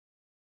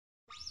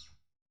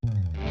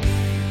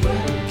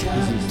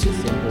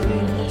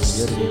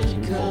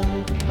circle.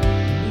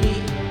 We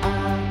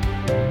are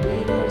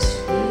winners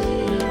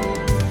here.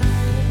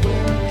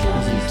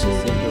 Welcome to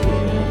the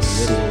winner's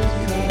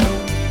circle.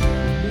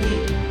 We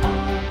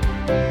are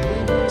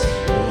winners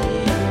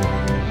here.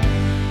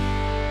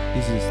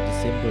 This is the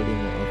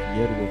symbolism of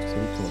Jay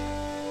Adewole.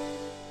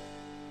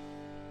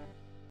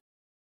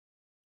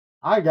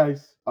 Hi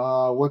guys,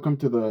 welcome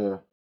to the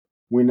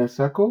winner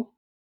circle.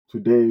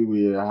 Today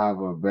we have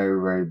a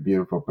very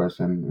beautiful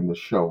person in the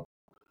show.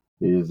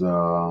 He is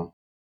a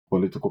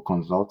political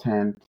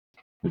consultant,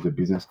 he's a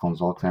business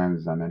consultant,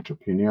 he's an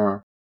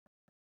entrepreneur.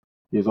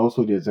 He is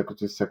also the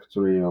executive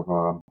secretary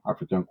of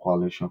African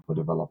Coalition for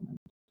Development.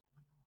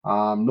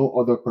 No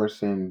other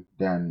person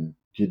than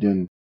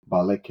Gedeon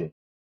Baleke.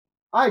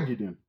 Hi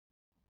Gideon.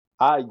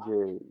 Hi,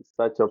 Jay. It's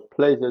such a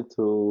pleasure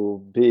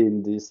to be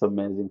in this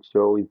amazing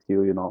show with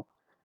you.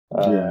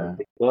 Yeah.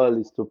 The goal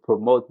is to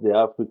promote the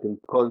African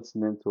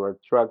continent, to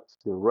attract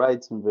the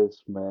right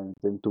investment,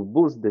 and to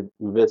boost the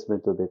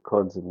investment of the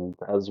continent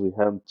as we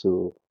have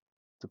to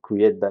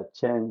create that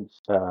change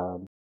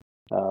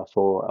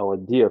for our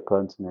dear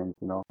continent.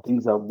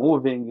 Things are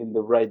moving in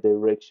the right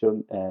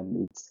direction,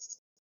 and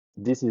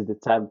this is the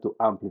time to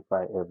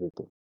amplify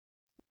everything.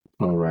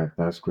 All right,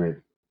 that's great.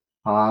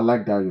 I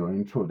like that your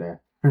intro there.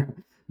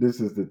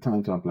 This is the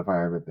time to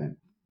amplify everything.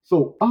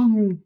 So,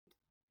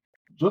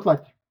 just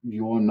like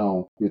you all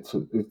know, it's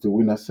the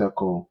winner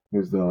circle.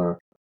 It's the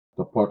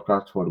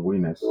podcast for the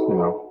winners.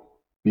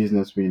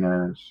 Business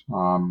winners.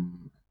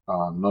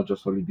 Not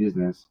just only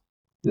business.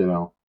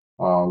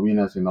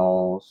 Winners in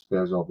all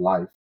spheres of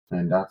life,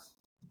 and that's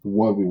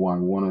what we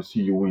want. We want to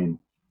see you win.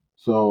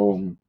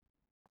 So,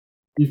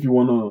 if you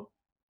want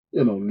to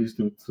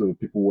listen to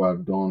people who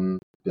have done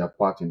their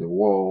part in the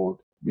world,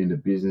 in the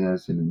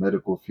business, in the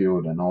medical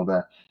field, and all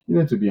that, you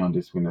need to be on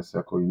this winner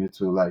circle. You need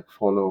to like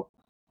follow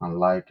and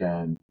like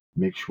and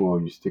make sure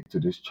you stick to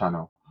this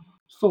channel.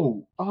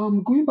 So,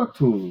 going back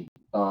to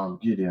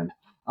Gideon,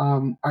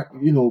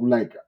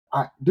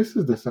 this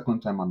is the second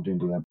time I'm doing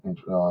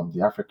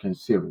the African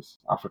series,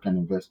 African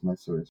investment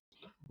series,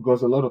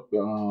 because a lot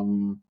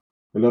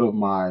of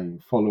my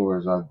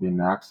followers have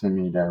been asking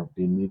me that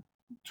they need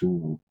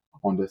to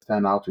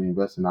understand how to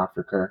invest in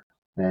Africa,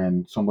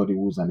 and somebody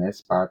who's an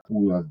expert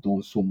who has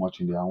done so much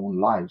in their own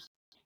lives,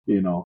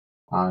 you know,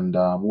 and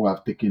who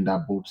have taken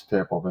that bold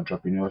step of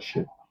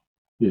entrepreneurship.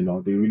 They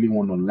really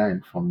want to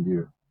learn from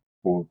you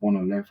or want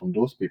to learn from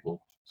those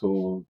people.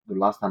 So the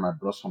last time I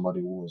brought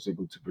somebody who was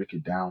able to break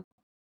it down,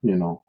 you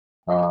know,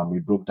 we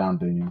broke down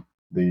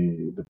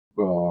the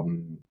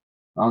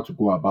how to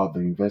go about the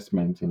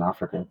investment in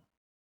Africa.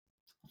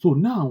 So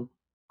now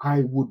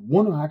I would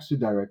want to ask you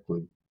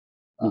directly,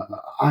 Mhm.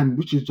 and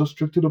which is just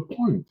straight to the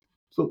point.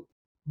 So,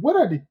 what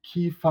are the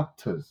key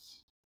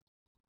factors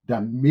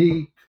that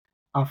make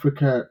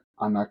Africa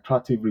an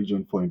attractive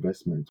region for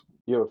investment?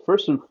 Yeah,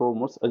 first and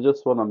foremost, I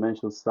just want to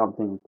mention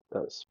something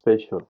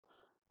special.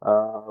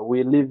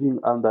 We're living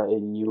under a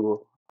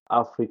new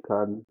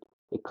African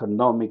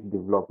economic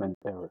development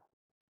era,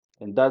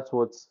 and that's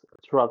what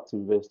attracts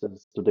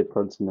investors to the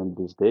continent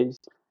these days.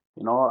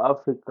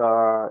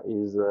 Africa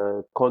is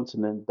a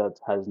continent that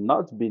has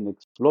not been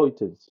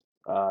exploited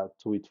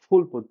to its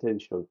full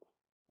potential,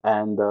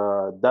 and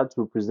that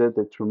represents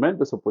a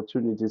tremendous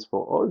opportunities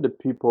for all the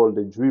people,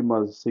 the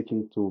dreamers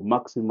seeking to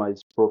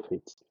maximize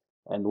profits.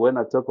 And when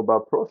I talk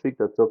about profit,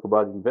 I talk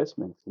about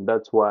investments, and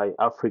that's why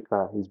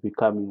Africa is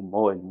becoming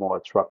more and more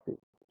attractive.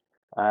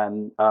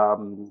 And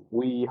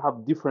we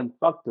have different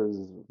factors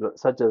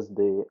such as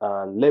the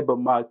labor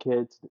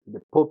market, the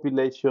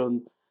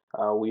population.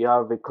 We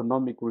have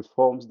economic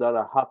reforms that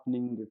are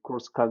happening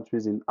across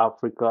countries in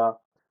Africa.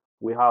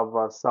 We have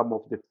some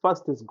of the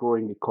fastest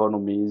growing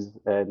economies,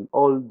 and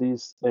all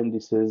these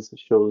indices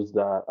shows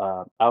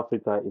that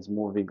Africa is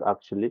moving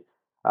actually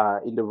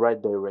in the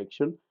right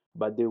direction.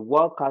 But the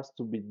work has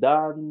to be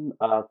done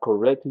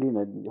correctly,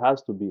 and it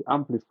has to be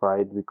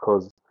amplified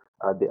because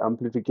the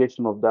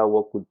amplification of that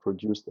work will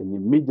produce an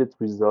immediate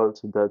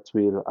result that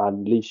will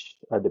unleash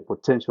the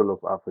potential of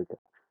Africa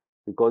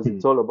because Hmm,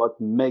 it's all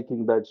about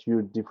making that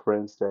huge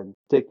difference and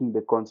taking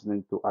the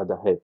continent to other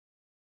heights.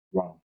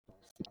 wow,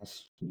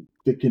 that's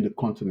taking the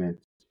continent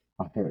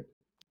ahead.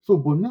 So,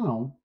 but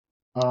now,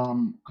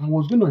 I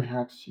was going to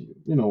ask you,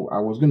 I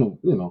was going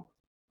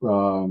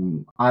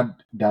to, add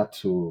that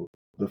to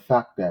the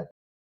fact that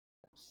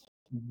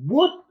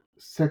what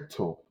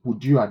sector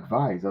would you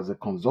advise as a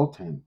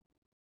consultant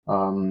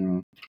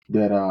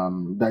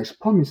that is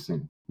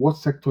promising? What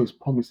sector is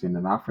promising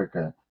in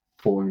Africa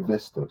for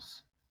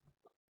investors?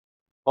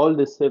 All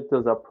the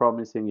sectors are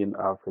promising in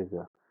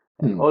Africa,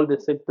 and Hmm. all the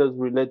sectors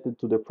related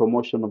to the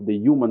promotion of the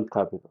human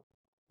capital.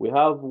 We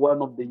have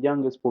one of the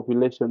youngest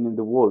population in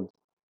the world.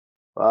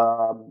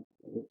 Um,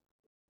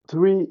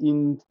 3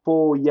 in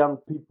 4 young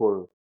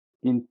people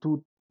in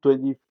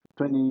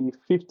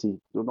 2050,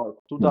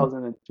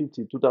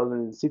 2050,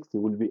 2060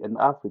 will be an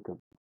African.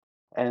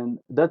 And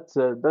that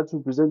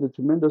represents a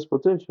tremendous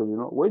potential.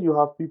 When you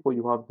have people,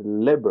 you have the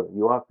labor,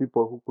 you have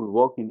people who could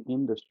work in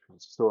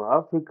industries. So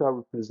Africa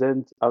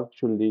represents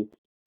actually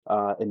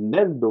an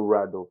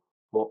Eldorado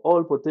for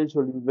all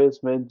potential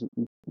investment,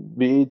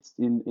 be it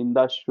in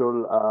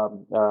industrial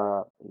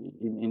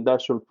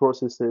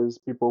processes,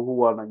 people who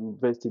want to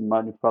invest in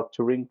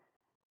manufacturing,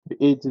 be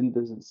it in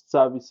the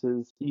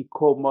services,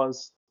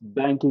 e-commerce,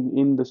 banking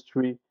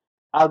industry,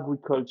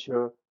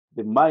 agriculture,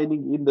 the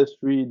mining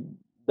industry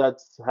that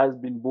has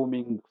been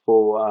booming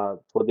for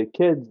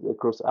decades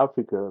across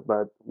Africa.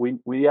 But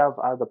we have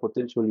other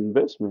potential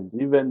investment,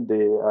 even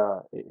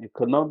the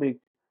economic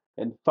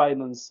and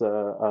finance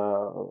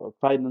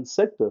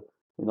sector.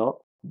 You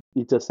know,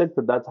 it's a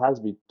sector that has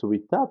to be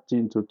tapped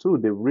into too.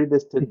 The real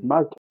estate Hmm.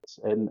 markets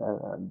and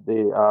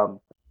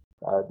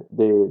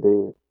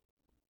the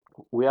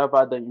we have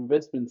other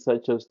investments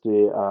such as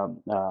the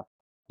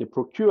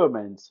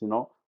procurements,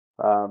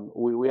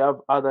 we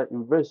have other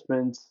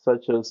investments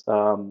such as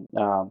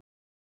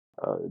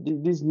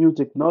these new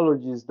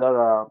technologies that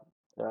are,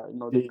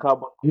 the The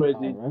carbon AI,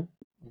 credit, right?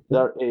 Okay.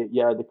 that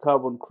yeah, the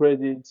carbon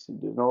credits,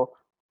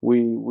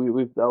 we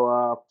with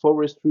our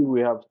forestry,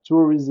 we have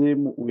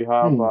tourism, we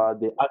have Hmm.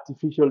 the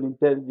artificial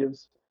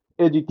intelligence,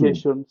 Hmm.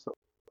 education. So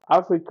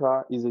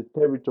Africa is a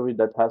territory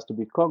that has to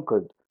be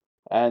conquered,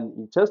 and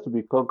it has to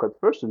be conquered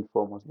first and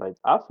foremost by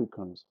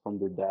Africans from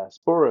the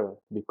diaspora,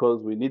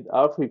 because we need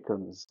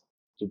Africans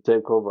to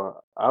take over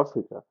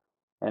Africa.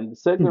 And Hmm.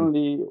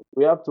 secondly,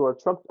 we have to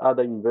attract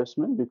other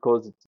investment,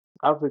 because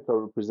Africa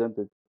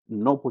represented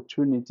an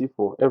opportunity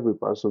for every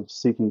person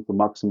seeking to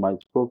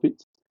maximize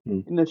profits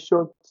Hmm. in a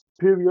short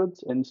period,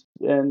 and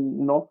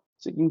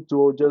seeking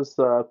to just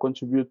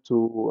contribute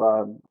to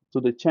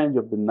the change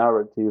of the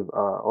narrative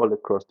all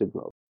across the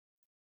globe.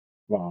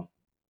 Wow.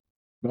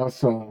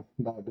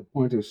 The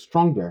point is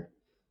strong there.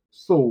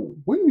 So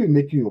when you're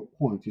making your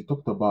point, you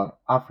talked about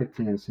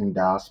Africans in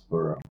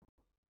diaspora.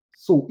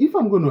 So if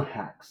I'm going to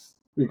ask,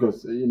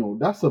 because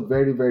that's a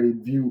very very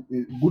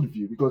good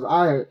view, because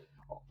I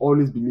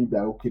always believe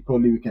that okay,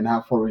 probably we can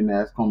have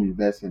foreigners come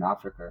invest in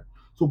Africa.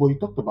 So, but you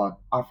talked about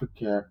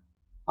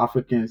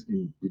Africans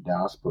in the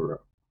diaspora.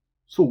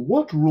 So,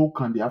 what role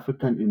can the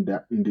African in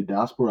the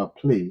diaspora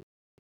play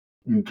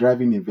in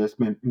driving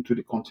investment into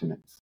the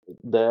continent?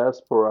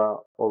 Diaspora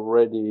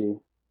already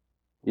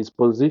is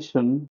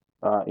positioned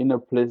in a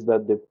place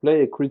that they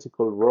play a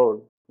critical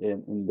role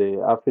in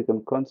the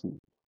African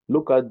continent.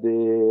 Look at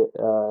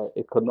the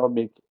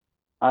economic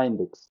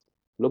index.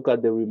 Look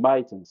at the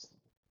remittance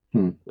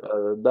Hmm.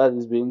 that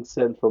is being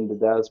sent from the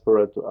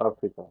diaspora to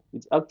Africa.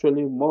 It's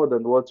actually more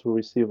than what we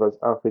receive as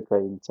Africa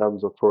in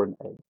terms of foreign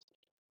aid.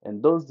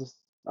 And those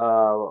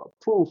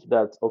prove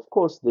that, of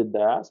course, the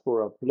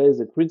diaspora plays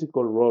a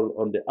critical role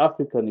on the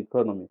African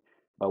economy.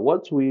 But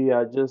what we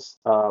are just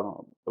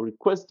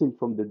requesting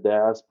from the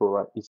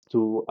diaspora is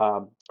to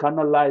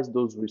canalize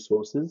those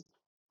resources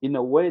in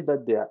a way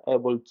that they are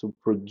able to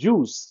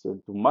produce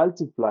and to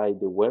multiply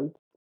the wealth,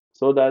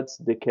 so that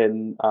they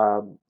can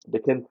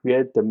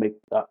create a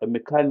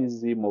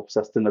mechanism of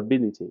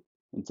sustainability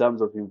in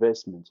terms of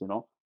investment.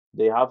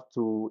 They have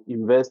to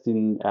invest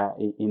in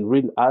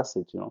real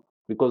assets.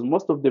 Because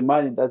most of the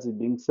money that is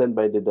being sent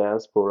by the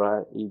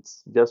diaspora,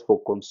 it's just for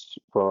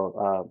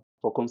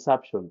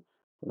consumption,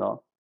 you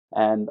know.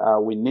 And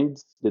we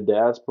need the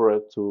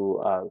diaspora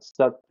to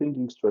start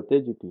thinking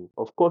strategically.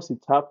 Of course,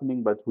 it's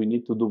happening, but we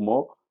need to do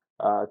more.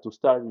 To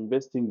start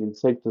investing in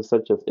sectors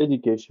such as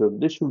education.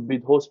 They should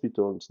build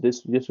hospitals. They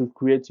should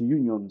create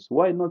unions.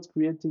 Why not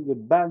creating a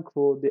bank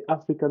for the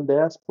African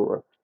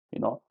diaspora?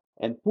 You know,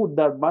 and put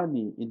that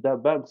money in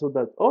that bank, so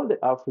that all the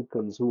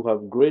Africans who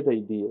have great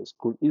ideas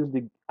could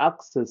easily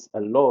access a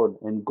loan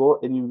and go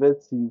and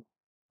invest in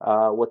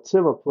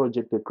whatever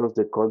project across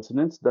the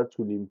continent that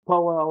will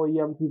empower our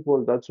young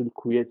people, that will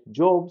create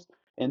jobs,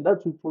 and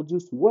that will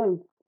produce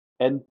wealth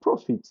and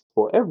profit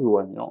for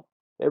everyone.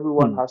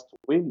 Everyone Hmm. has to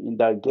win in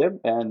that game,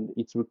 and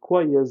it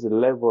requires a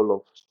level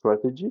of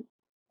strategy.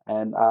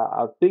 And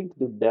I think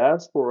the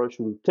diaspora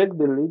should take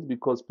the lead,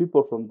 because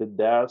people from the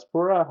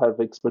diaspora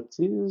have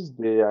expertise,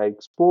 they are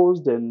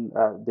exposed, and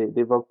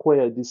they've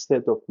acquired this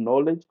set of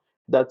knowledge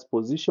that's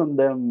positioned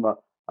them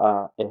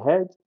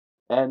ahead.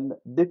 And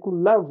they could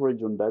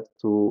leverage on that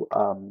to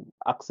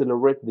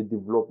accelerate the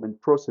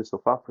development process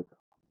of Africa.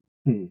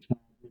 Hmm.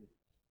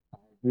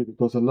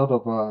 Because a lot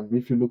of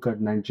if you look at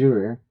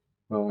Nigeria,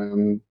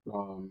 the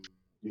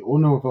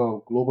owner of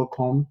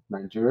Globalcom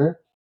Nigeria,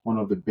 one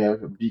of the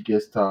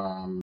biggest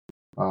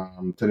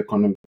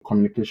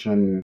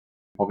telecommunication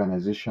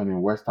organization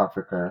in West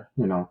Africa,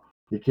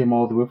 he came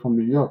all the way from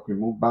New York. He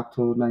moved back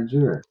to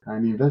Nigeria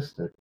and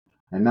invested,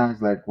 and now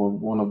he's like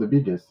one of the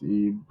biggest.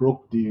 He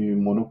broke the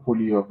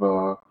monopoly of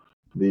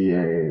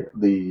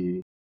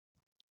the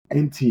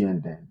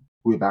NTN then,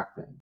 way back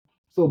then.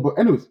 So, but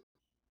anyways,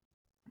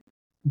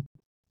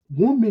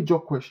 one major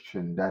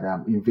question that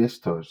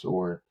investors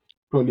or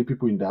probably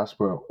people in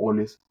diaspora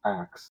always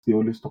ask, they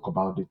always talk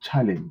about the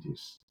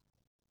challenges,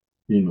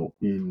 in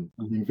Mhm.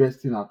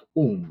 investing at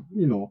home.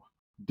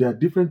 There are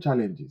different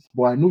challenges,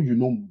 but I know you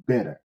know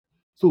better.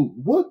 So,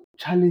 what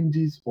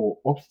challenges or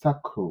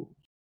obstacles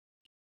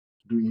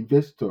do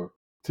investors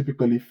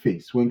typically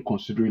face when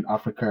considering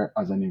Africa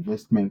as an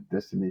investment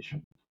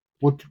destination?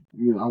 What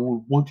I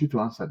would want you to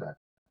answer that.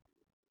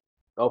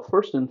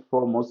 First and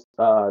foremost,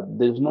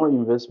 there's no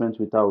investment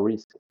without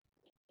risk.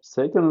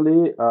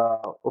 Secondly,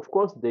 of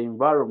course, the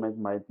environment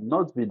might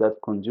not be that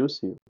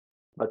conducive,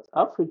 but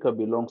Africa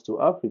belongs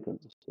to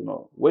Africans. You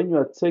know, when you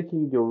are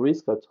taking your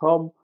risk at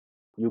home,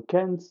 you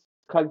can't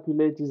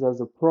calculate it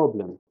as a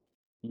problem.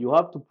 You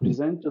have to Hmm.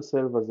 present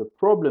yourself as a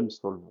problem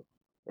solver.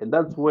 And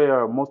that's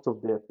where most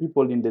of the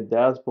people in the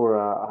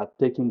diaspora are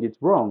taking it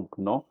wrong,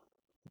 you know.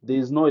 There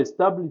is no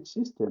established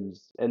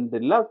systems, and the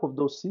lack of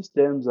those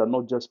systems are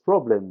not just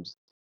problems,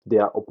 they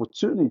are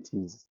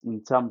opportunities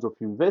in terms of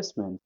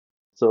investment.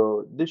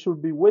 So they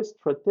should be way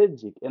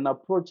strategic and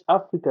approach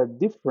Africa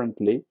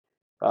differently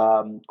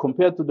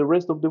compared to the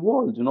rest of the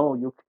world. You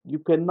know, you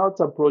cannot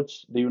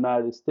approach the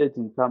United States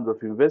in terms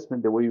of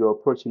investment the way you're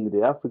approaching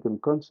the African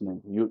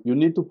continent. You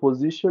need to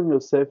position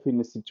yourself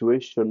in a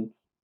situation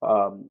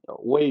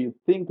where you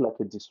think like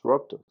a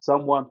disruptor,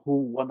 someone who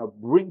wanna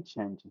bring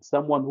change,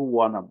 someone who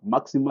wanna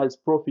maximize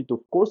profit,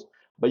 of course,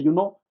 but you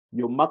know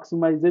your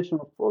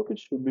maximization of profit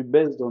should be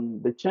based on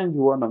the change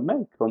you wanna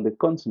make on the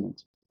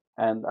continent,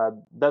 and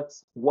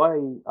that's why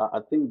I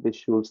think they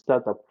should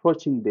start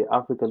approaching the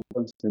African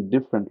continent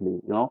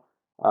differently. You know,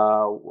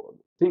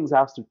 things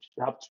have to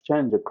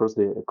change across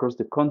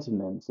the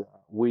continent.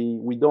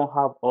 We don't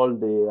have all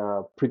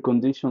the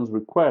preconditions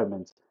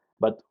requirements,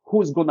 but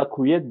who's gonna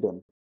create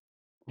them?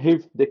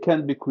 If they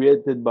can be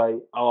created by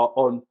our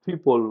own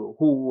people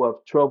who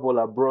have traveled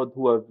abroad,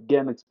 who have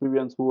gained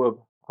experience, who have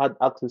had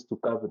access to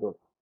capital.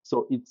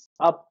 So it's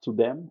up to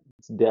them,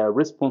 it's their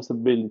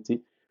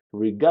responsibility,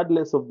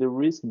 regardless of the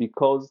risk,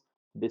 because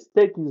the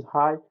stake is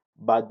high,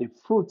 but the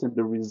fruit and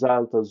the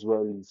result as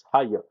well is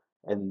higher.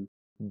 And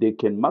they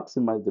can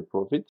maximize the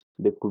profit.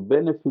 They could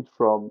benefit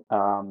from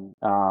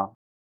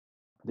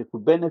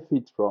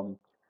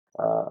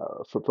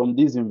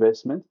these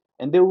investments,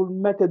 and they will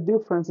make a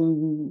difference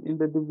in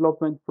the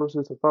development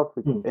process of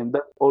Africa, Hmm. and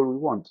that's all we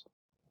want.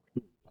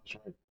 That's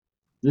right.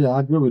 Yeah,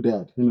 I agree with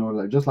that.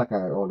 Like just like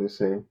I always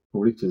say,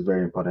 risk is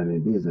very important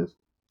in business.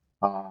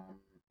 Um,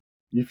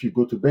 if you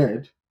go to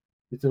bed,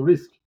 it's a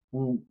risk.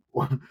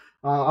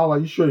 How are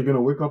you sure you're going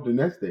to wake up the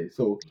next day?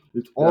 So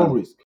it's all Yeah.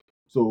 risk.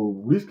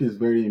 So risk is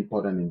very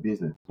important in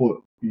business,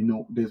 but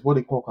there's what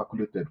they call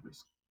calculated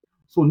risk.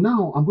 So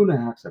now I'm going to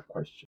ask a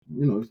question.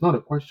 It's not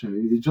a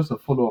question; it's just a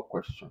follow-up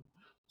question.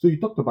 So you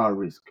talked about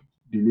risk.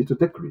 They need to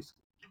take risk.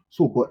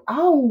 So, but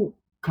how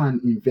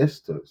can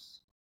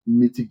investors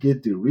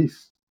mitigate the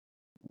risk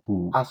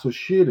Mm.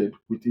 associated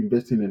with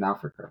investing in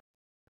Africa?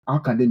 How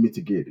can they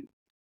mitigate it?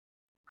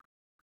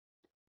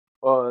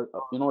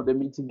 The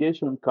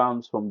mitigation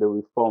comes from the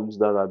reforms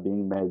that are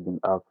being made in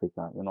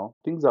Africa. You know,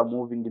 things are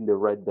moving in the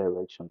right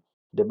direction.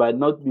 They might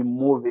not be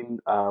moving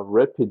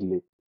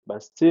rapidly,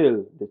 but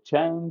still, the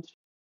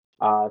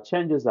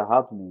changes are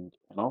happening,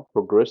 you know,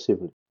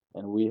 progressively,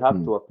 and we have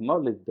Hmm. to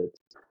acknowledge that.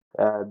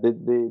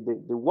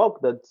 The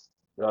work that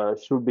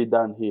should be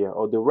done here,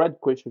 or the right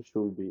question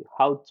should be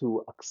how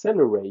to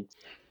accelerate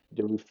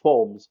the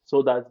reforms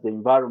so that the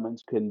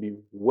environment can be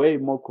way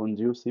more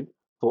conducive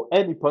for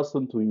any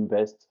person to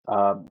invest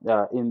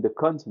in the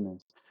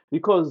continent.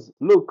 Because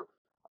look,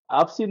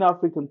 I've seen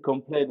African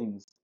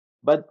complaining,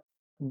 but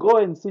go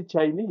and see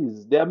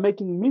Chinese. They are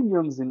making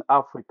millions in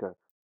Africa,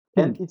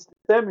 Hmm. and it's the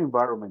same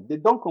environment. They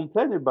don't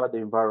complain about the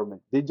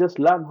environment. They just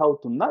learn how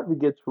to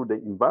navigate through the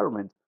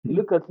environment. Hmm.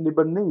 Look at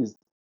Lebanese.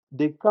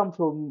 They come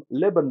from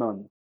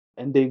Lebanon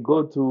and they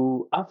go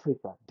to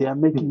Africa. They are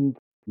Hmm. making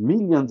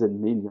millions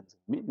and millions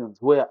and millions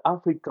where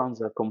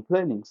Africans are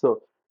complaining.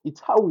 So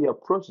it's how we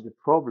approach the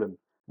problem.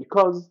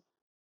 Because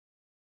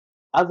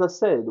as I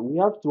said, we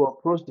have to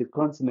approach the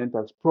continent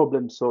as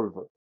problem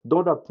solver.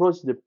 Don't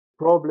approach the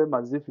problem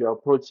as if you're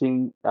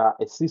approaching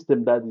a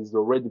system that is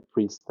already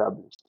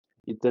pre-established.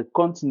 It's a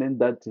continent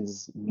that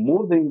is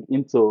moving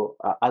into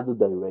other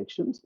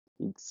directions.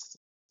 It's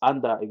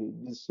under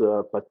this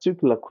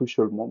particular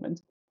crucial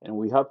moment, and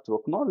we have to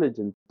acknowledge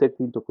and take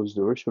into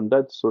consideration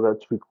that so that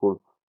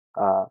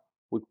uh,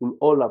 we could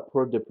all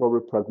approach the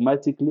problem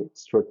pragmatically,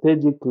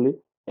 strategically,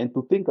 and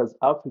to think as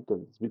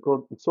Africans,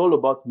 because it's all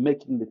about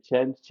making the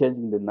change,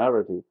 changing the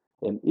narrative.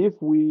 And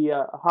if we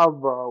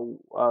have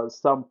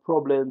some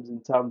problems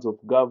in terms of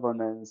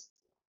governance,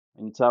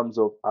 in terms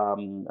of a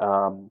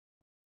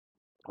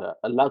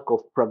lack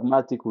of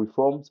pragmatic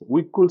reforms,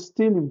 we could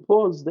still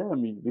impose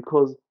them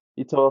because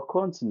it's our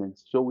continent.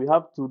 So we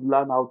have to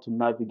learn how to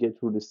navigate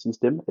through the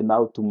system and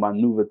how to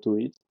maneuver to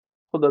it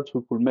so that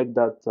we could make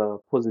that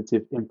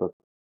positive impact.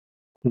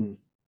 Hmm.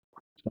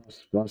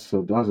 That's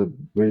a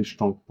very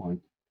strong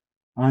point.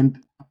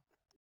 And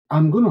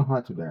I'm going to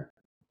add to that.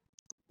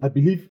 I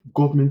believe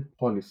government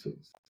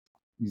policies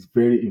is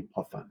very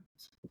important.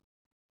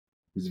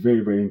 It's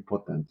very, very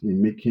important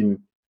in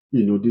making,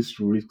 these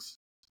risks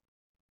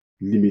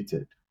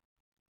limited,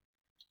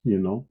 you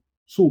know.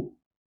 So,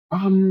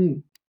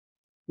 um,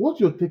 what's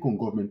your take on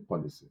government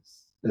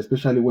policies,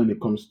 especially when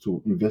it comes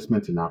to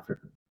investment in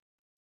Africa?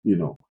 You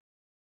know,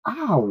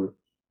 how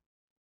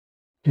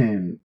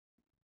can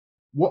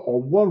what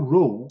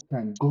role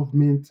can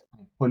government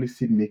and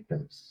policy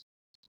makers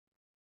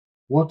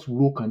what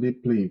role can they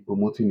play in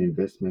promoting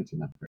investment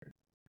in Africa?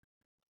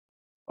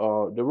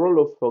 The role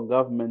of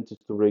government is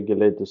to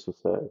regulate the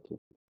society.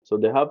 So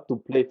they have to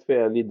play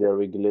fairly their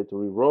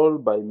regulatory role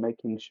by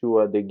making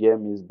sure the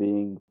game is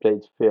being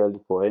played fairly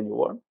for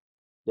anyone.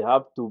 They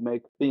have to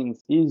make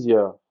things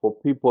easier for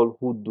people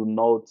who do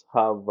not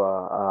have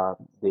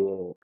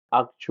the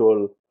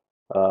actual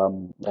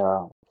um,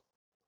 uh,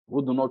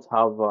 who do not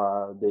have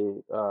the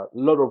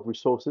lot of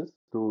resources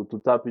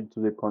to tap into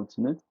the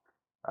continent.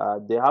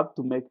 They have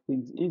to make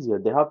things easier.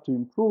 They have to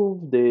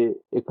improve the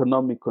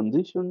economic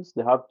conditions.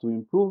 They have to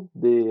improve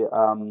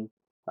um,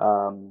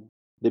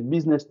 the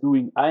business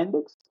doing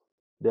index.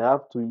 They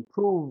have to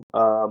improve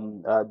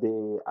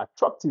the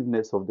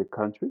attractiveness of the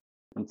country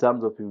in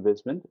terms of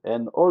investment.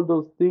 And all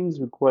those things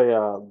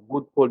require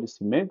good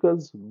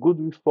policymakers, good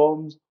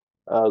reforms,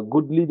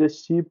 good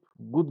leadership,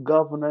 good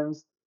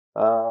governance,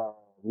 uh,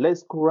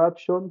 less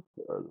corruption.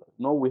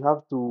 No, we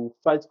have to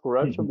fight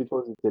corruption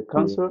because it's a Yeah,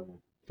 cancer.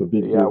 it's a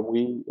big Yeah, deal.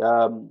 we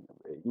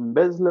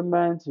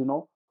embezzlement,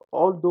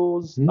 all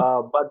those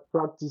Mhm. bad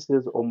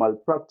practices or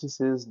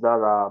malpractices that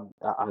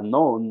are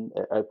known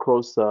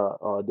across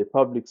the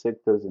public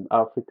sectors in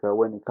Africa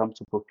when it comes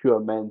to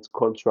procurement,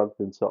 contract,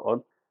 and so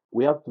on.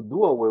 We have to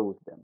do away with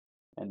them.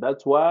 And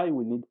that's why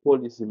we need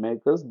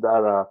policymakers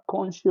that are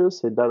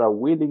conscious and that are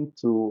willing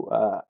to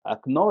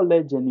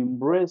acknowledge and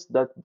embrace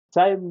that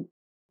time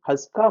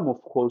has come,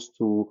 of course,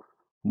 to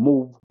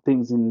move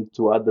things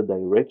into other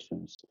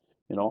directions.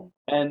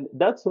 And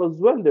that's as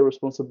well the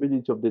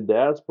responsibility of the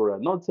diaspora.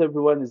 Not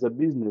everyone is a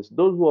business.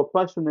 Those who are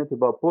passionate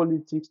about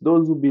politics,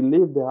 those who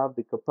believe they have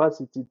the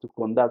capacity to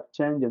conduct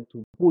change and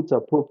to put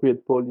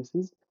appropriate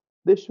policies,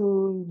 they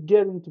should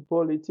get into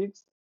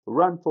politics,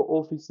 run for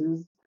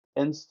offices,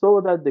 and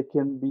so that they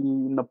can be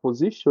in a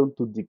position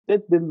to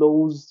dictate the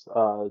laws,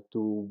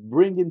 to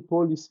bring in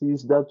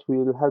policies that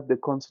will help the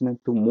continent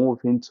to move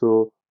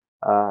into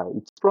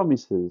its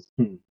promises.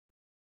 Hmm.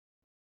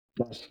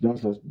 That's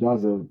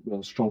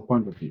a strong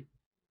point of view.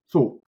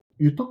 So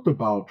you talked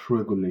about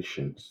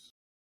regulations.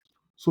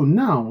 So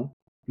now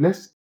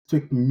let's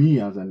take me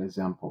as an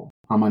example.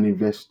 I'm an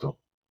investor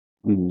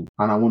Mhm.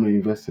 and I want to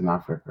invest in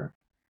Africa.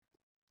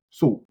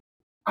 So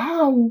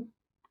how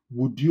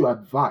would you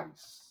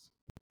advise?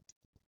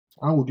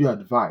 How would you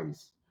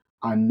advise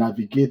and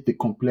navigate the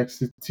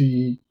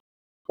complexity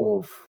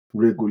of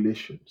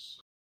regulations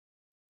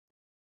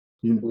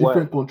in Well,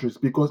 different countries?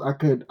 Because I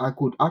could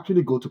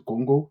actually go to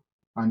Congo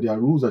and their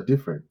rules are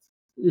different,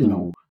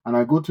 mhm. and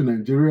I go to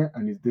Nigeria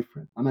and it's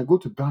different, and I go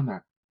to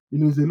Ghana,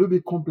 it's a little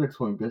bit complex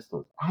for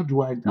investors. How do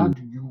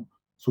you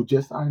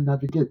suggest I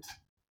navigate?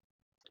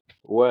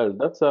 Well,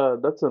 that's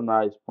a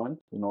nice point.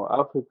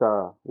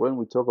 Africa. When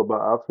we talk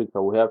about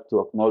Africa, we have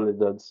to acknowledge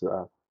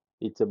that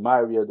it's a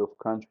myriad of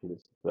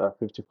countries.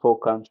 54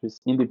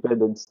 countries,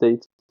 independent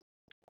states,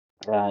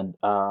 and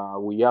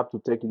we have to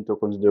take into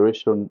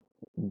consideration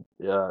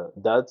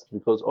that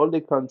because all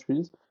the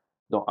countries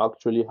don't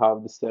actually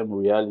have the same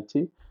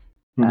reality,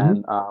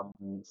 Mm-hmm.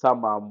 and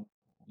some are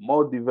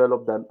more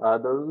developed than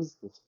others.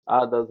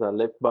 Others are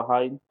left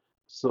behind.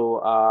 So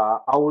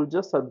I will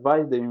just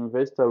advise the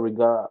investor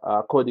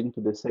according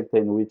to the sector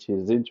in which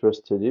he's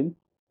interested in,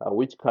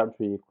 which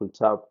country he could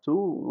tap to,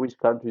 which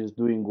country is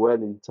doing well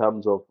in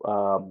terms of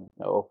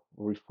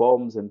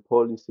reforms and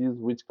policies,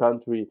 which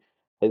country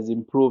has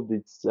improved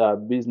its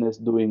business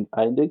doing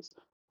index,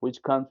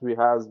 which country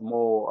has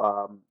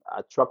more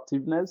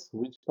attractiveness,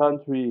 which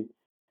country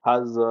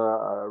has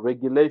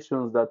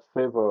regulations that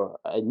favor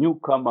a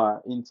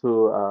newcomer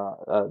into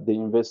the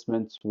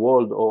investment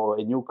world or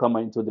a newcomer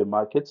into the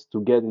markets to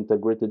get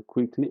integrated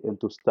quickly and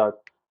to start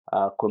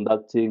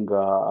conducting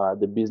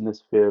the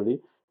business fairly.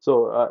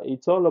 So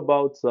it's all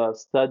about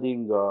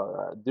studying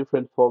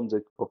different forms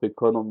of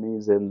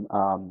economies and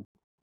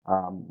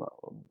um,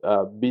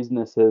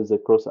 businesses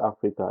across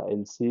Africa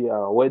and see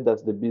where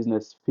does the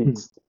business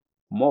fits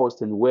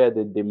most and where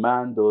the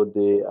demand or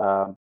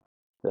the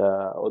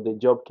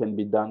job can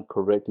be done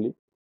correctly.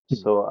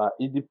 So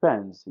it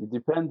depends. It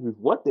depends with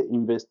what the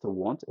investor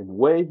wants and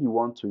where he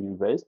wants to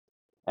invest,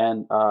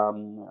 and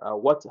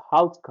what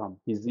outcome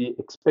is he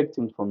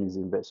expecting from his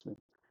investment.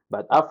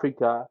 But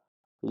Africa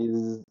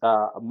is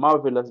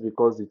marvelous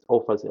because it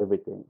offers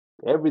everything.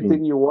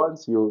 Everything you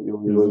want, you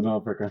Is will in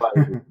Africa.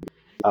 find it in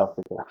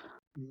Africa.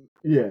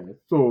 Yeah,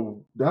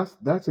 so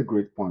that's a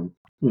great point,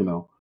 you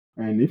know.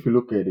 And if you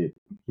look at it,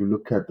 you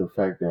look at the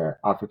fact that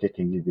Africa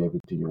can give you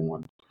everything you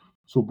want.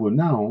 So, but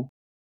now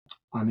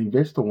an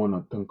investor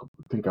want to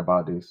think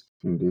about this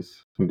in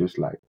this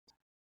light.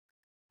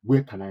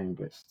 Where can I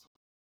invest?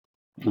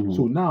 Mhm.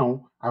 So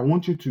now I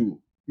want you to,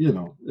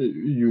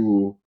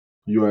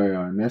 you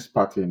are an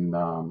expert in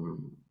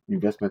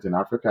investment in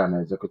Africa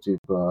and executive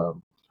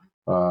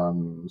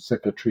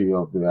secretary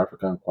of the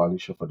African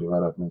Coalition for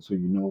Development. So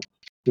you know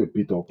a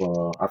bit of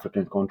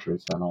African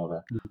countries and all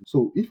that.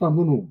 So if I'm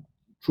going to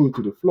throw it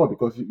to the floor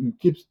because you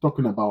keeps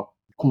talking about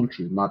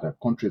countries matter.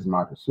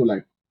 So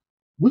like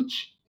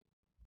which,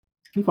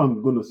 if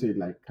I'm going to say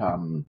like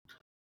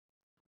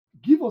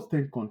give us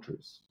 10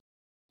 countries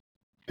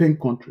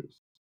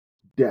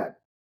that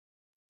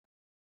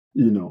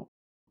you know,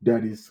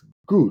 that is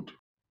good,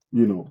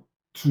 you know,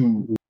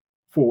 to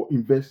for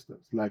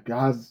investors. Like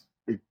has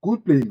a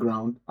good playing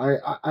ground.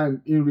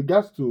 I'm in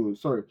regards to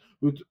sorry,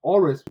 with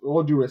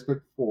all due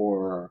respect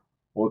for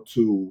or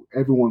to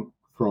everyone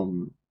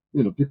from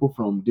people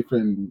from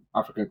different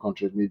African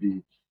countries,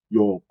 maybe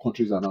your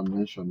countries are not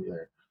mentioned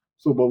here.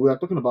 So, but we are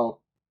talking about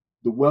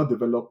the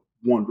well-developed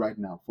one right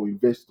now for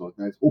investors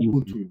that is open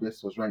Mhm. to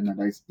investors right now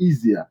that is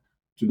easier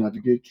to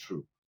navigate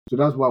through. So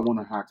that's why I want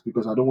to ask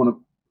because I don't want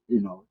to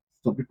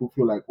some people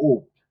feel like,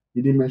 oh,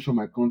 he didn't mention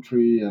my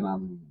country and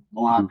I'm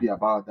not happy Mhm.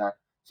 about that.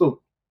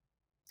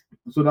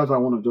 So that's why I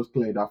want to just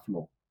clear that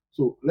floor.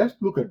 So let's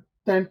look at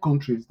 10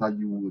 countries that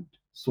you would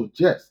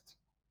suggest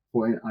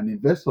for an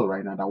investor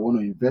right now that want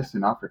to invest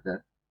in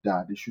Africa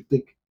that they should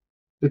take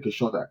a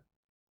shot at.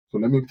 So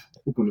let me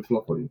open the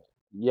floor for you.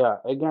 Yeah,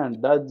 again,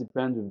 that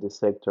depends with the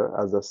sector,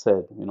 as I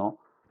said, you know.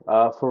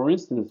 For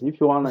instance, if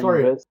you want to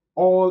Sorry, invest,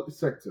 all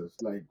sectors,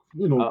 like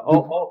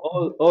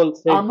all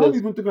I'm not sectors.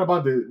 even talking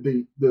about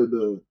the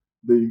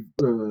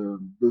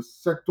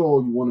sector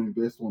you want to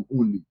invest on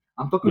only.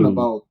 I'm talking Mm,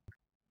 about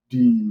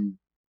the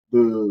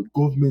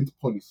government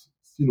policies.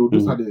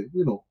 Those mm, are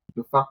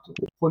the factors,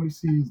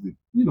 policies, the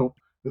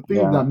things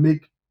yeah, that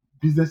make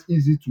business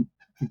easy to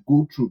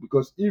go through.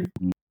 Because if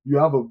you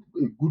have a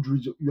good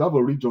region, you have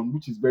a region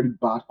which is very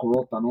bad,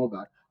 corrupt, and all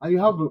that, and you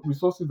have the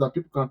resources that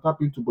people can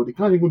tap into, but they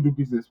can't even do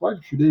business. Why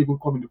should they even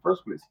come in the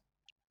first place?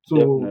 So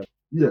definitely.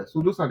 yeah,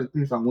 so those are the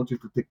things I want you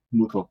to take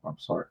note of. I'm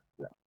sorry.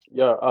 Yeah.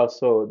 Yeah,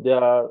 so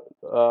there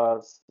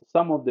are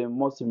some of the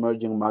most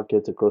emerging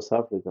markets across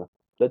Africa.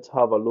 Let's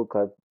have a look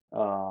at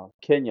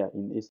Kenya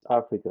in East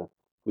Africa.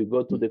 We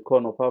go to the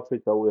corner of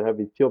Africa, we have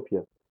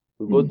Ethiopia.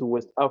 We go Mm, to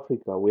West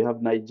Africa, we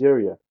have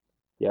Nigeria.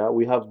 Yeah,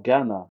 we have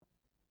Ghana.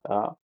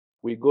 Uh,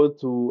 we go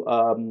to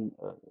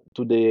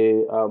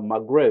the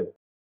Maghreb.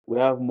 We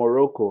have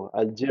Morocco,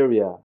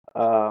 Algeria.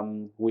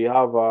 We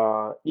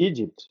have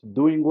Egypt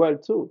doing well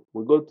too.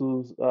 We go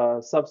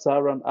to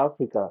Sub-Saharan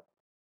Africa,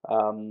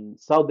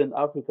 Southern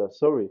Africa.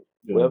 Sorry,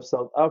 we yeah. have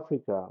South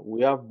Africa.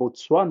 We have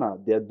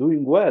Botswana. They are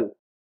doing well.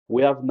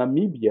 We have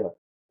Namibia.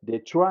 They're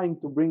trying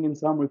to bring in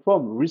some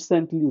reform.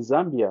 Recently,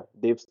 Zambia,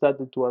 they've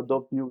started to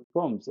adopt new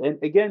reforms.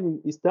 And again,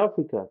 in East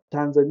Africa,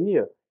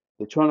 Tanzania,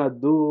 they're trying to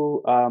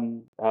do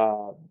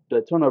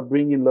they're trying to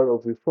bring in a lot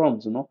of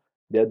reforms, you know.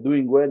 They're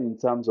doing well in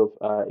terms of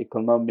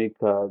economic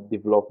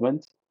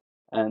development.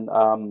 And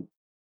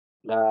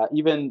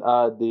even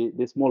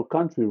the small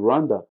country,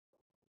 Rwanda,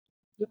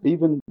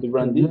 even the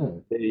Rwandese,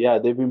 Yeah. yeah,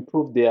 they've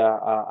improved their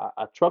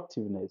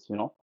attractiveness, you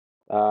know.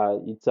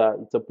 It's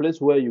a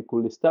place where you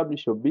could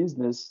establish your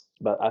business,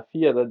 but I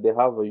fear that they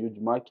have a huge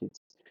market.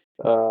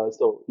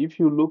 So if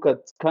you look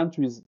at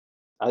countries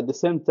at the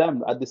same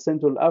time, at the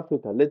Central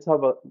Africa, let's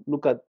have a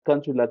look at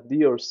countries like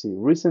DRC.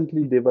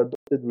 Recently, they've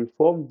adopted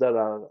reforms that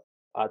are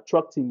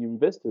attracting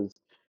investors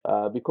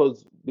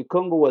because the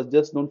Congo was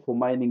just known for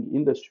mining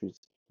industries.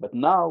 But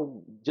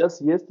now,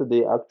 just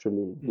yesterday,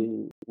 actually,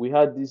 Mm, we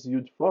had this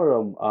huge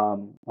forum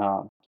on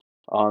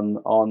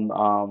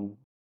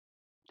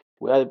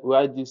we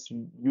had this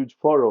huge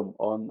forum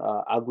on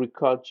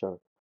agriculture,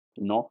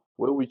 you know,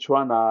 where we're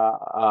trying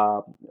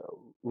to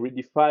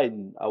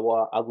redefine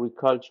our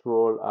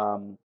agricultural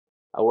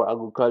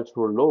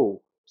law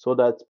so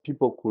that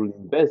people could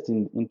invest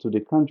into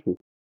the country,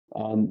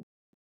 and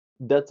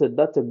that's a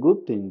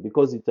good thing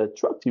because it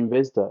attracts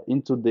investor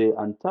into the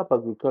untapped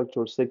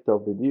agricultural sector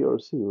of the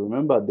DRC.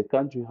 Remember, the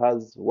country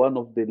has one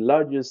of the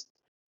largest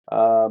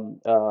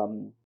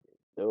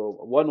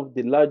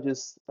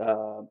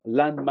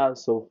land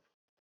mass of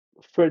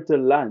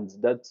fertile lands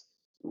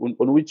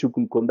on which you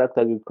can conduct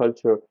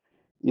agriculture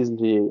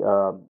easily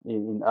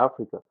in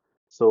Africa.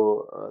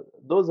 So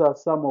those are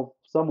some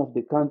of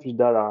the countries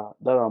that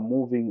are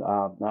moving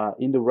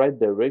in the right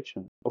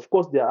direction. Of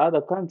course, there are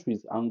other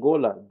countries,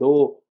 Angola,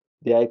 though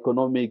their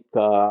economic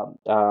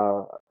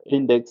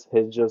index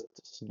has just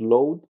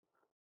slowed.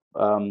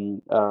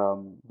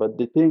 But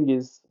the thing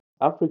is,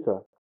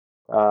 Africa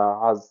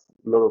has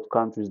a lot of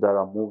countries that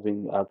are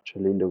moving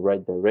actually in the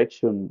right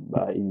direction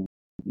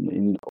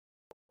in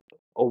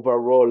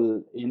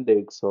overall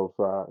index of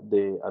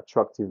the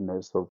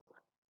attractiveness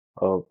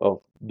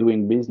of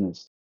doing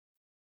business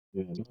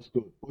yeah, that's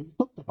good. Well, you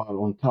talked about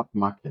untapped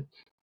market.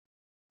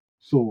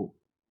 So,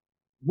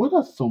 what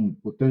are some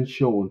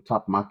potential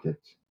untapped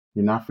markets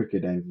in Africa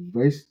that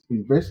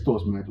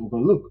investors might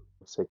overlook?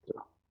 sector,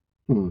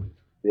 Hmm.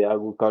 the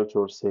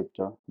agricultural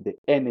sector, the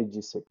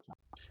energy sector.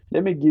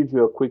 Let me give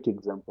you a quick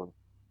example.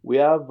 We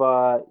have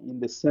in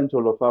the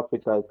central of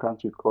Africa a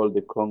country called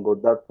the Congo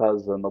that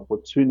has an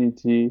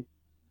opportunity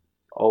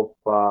of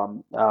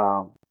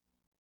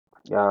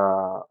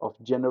of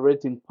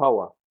generating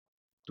power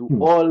to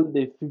Hmm. all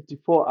the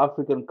 54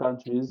 African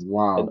countries and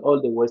Wow.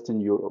 all the Western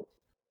Europe.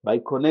 By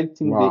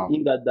connecting the Wow.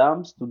 Inga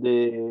dams to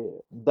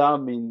the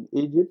dam in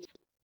Egypt,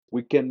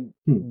 we can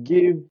Hmm.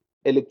 give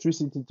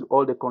electricity to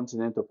all the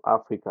continent of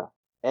Africa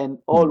and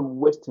all Hmm.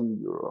 Western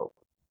Europe.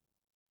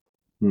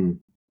 Hmm.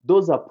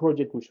 Those are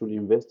projects we should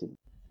invest in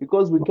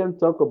because we can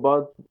talk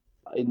about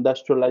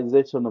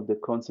industrialization of the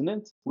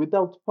continent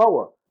without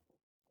power,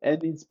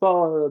 and it's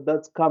power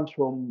that comes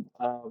from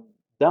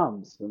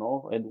dams,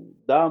 and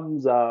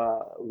dams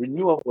are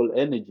renewable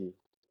energy.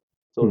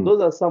 So Hmm.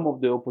 those are some of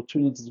the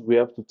opportunities we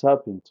have to tap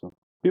into.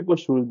 People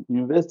should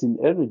invest in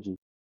energy.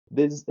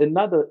 There's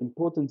another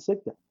important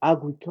sector,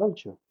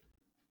 agriculture.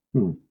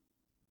 Hmm.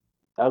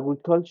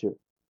 Agriculture.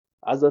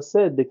 As I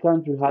said, the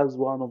country has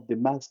one of the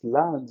mass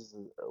lands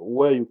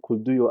where you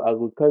could do your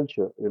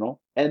agriculture,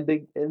 and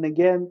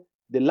again,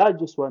 the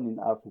largest one in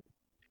Africa.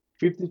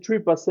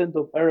 53%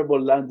 of arable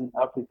land in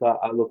Africa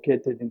are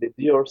located in the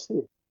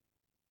DRC,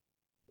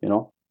 you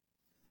know,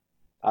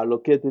 are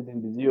located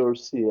in the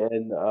DRC,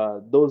 and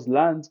those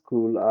lands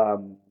could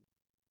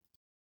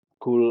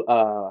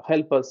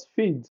help us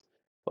feed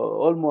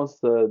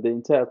almost the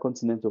entire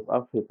continent of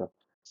Africa.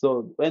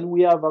 So when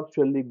we have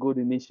actually good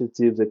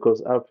initiatives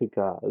across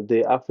Africa,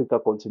 the Africa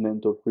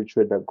Continental Free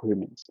Trade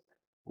Agreements,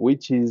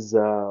 which is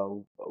a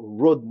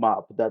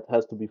roadmap that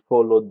has to be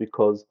followed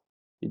because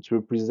it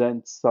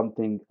represents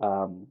something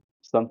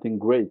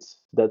great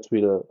that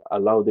will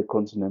allow the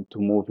continent to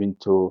move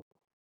into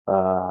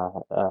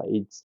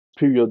its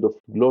period of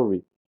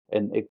glory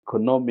and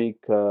economic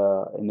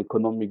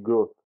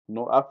growth.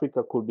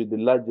 Africa could be the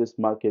largest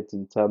market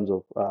in terms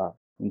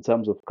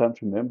of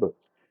country member.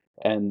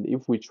 And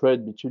if we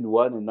trade between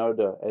one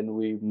another and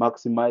we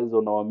maximize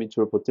on our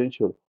mutual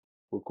potential,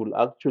 we could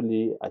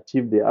actually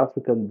achieve the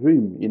African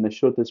dream in a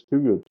shortest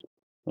period.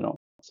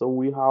 So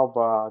we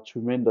have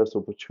tremendous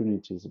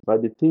opportunities.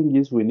 But the thing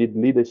is, we need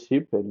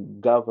leadership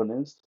and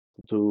governance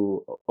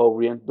to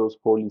orient those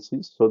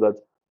policies so that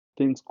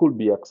things could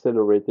be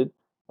accelerated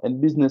and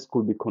business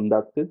could be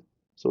conducted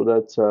so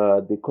that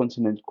the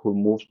continent could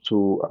move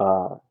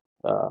uh,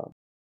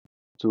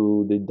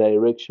 to the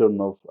direction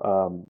of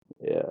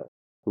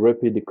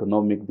rapid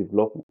economic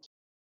development.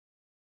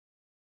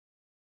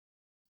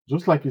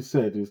 Just like you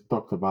said, you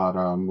talked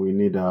about we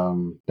need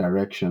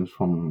directions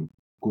from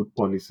good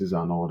policies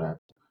and all that.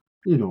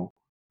 You know,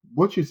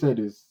 what you said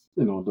is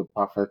the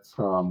perfect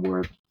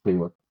word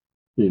for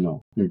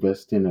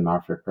investing in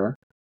Africa.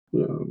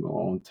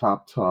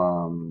 Untapped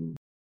um,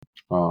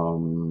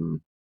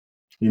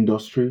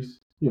 industries.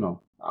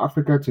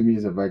 Africa to me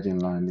is a virgin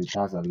land. It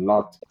has a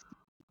lot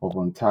of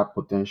untapped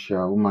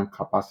potential, human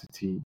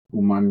capacity,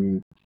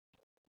 human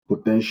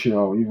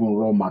potential, even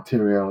raw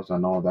materials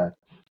and all that.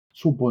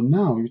 So, but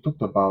now you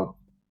talked about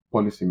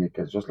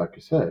policymakers, just like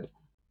you said.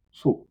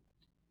 So,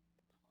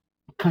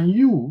 can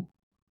you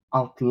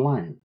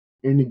outline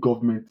any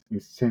government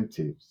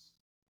incentives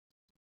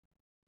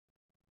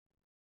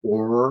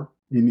or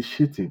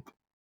initiative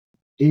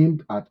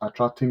aimed at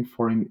attracting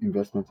foreign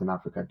investment in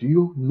Africa? Do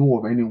you know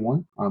of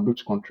anyone and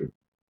which country?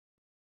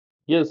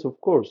 Yes, of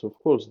course, of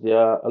course. There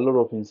are a lot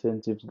of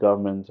incentives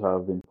governments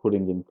have been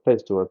putting in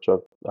place to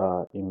attract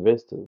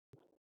investors,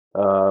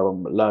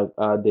 like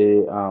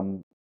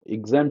the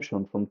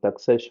exemption from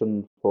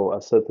taxation for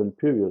a certain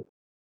period.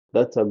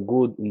 That's a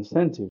good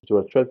incentive to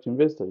attract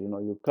investors.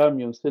 You come,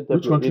 you set up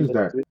Which your country is that?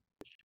 industry.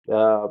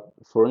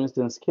 For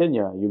instance,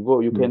 Kenya, you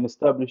Hmm. can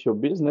establish your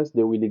business,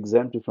 they will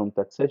exempt you from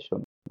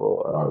taxation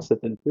for a Wow.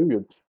 certain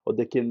period. Or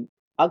they can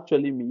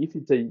actually, if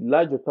it's a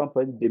larger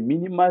company, they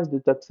minimize the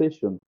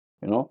taxation,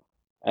 you know,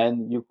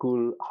 and you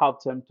could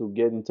have time to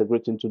get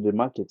integrated into the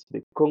market.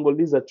 The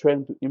Congolese are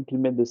trying to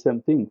implement the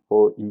same thing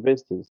for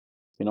investors,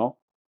 you know.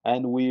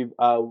 And we've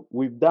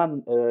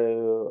done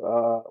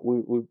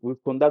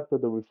we've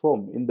conducted a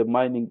reform in the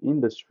mining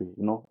industry,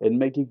 and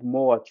make it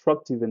more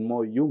attractive and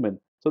more human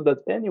so that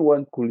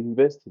anyone could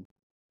invest in.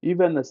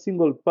 Even a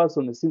single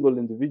person, a single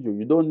individual.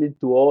 You don't need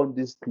to own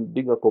this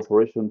bigger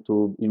corporation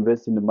to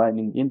invest in the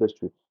mining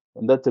industry,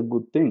 and that's a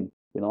good thing.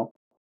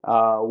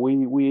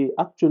 We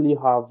actually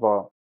have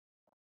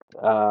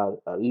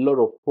a lot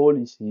of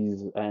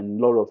policies and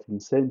a lot of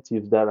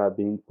incentives that are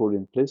being put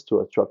in place to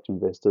attract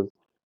investors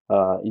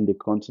in the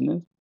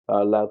continent,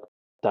 like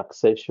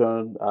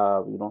taxation.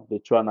 They're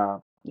trying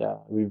to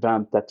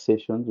revamp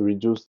taxation,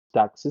 reduce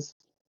taxes.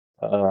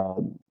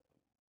 Uh,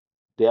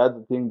 the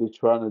other thing they're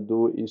trying to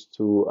do is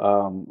to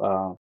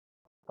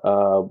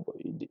uh,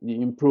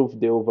 improve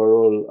the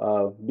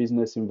overall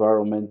business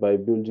environment by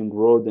building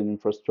road and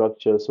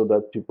infrastructure so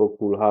that people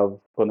could have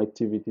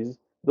connectivities.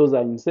 Those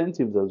are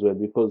incentives as well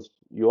because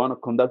you want to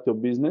conduct your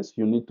business,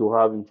 you need to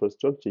have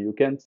infrastructure. You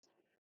can't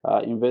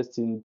invest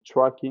in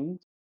trucking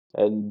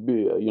and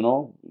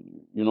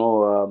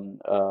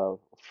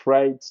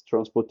freight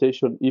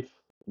transportation if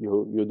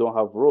you don't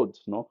have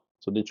roads.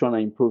 So they're trying to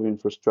improve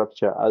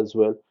infrastructure as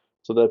well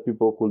so that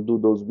people could do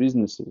those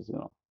businesses.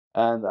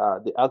 And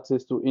the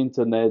access to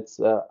internet,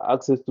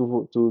 access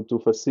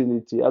to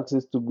facility,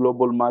 access to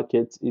global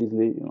markets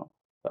easily.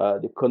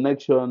 The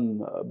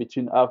connection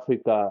between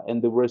Africa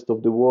and the rest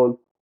of the world,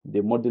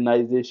 the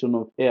modernization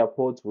of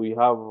airports. We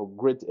have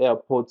great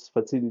airports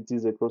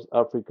facilities across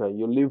Africa.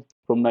 You live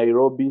from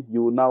Nairobi,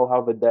 you now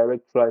have a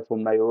direct flight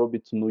from Nairobi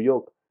to New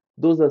York.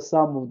 Those are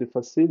some of the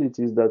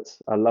facilities that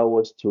allow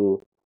us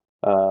to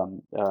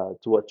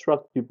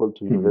attract people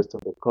to Hmm. invest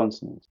on the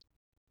continent.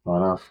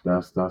 Oh,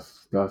 that's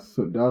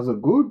a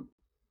good.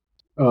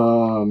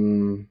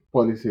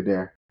 policy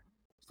there,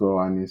 so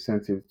an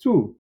incentive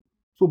too.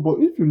 So, but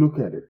if you look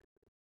at it,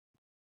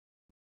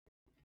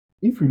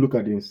 if you look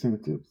at the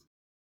incentives,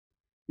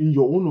 in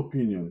your own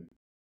opinion,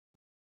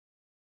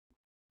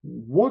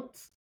 what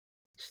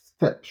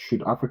steps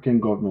should African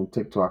government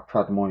take to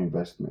attract more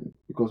investment?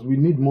 Because we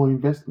need more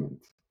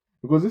investment.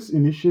 Because these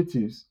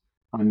initiatives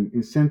and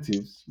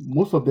incentives,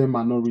 most of them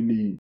are not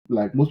really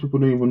like most people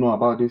don't even know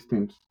about these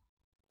things.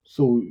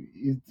 So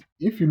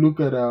if you look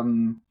at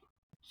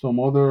some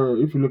other,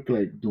 if you look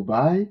like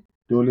Dubai,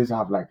 they always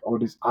have like all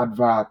this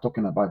advert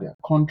talking about their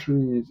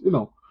countries, you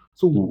know.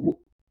 So Mhm.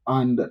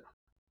 and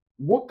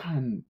what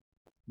can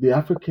the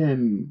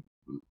African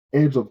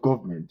heads of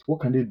government, what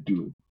can they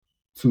do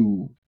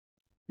to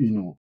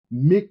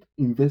make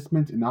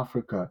investment in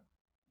Africa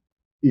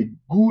a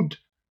good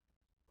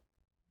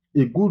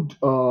a good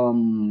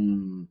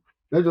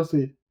let's just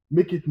say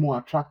make it more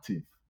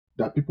attractive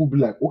that people be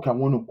like, okay, I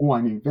want to go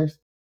and invest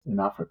in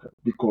Africa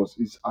because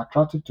it's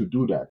attractive to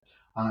do that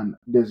and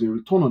there's a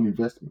return on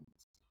investment.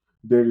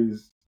 There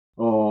is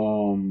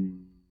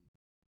um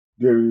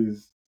there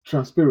is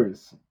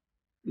transparency,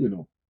 you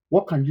know.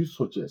 What can you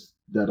suggest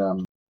that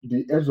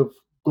the heads of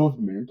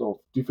government of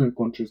different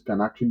countries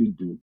can actually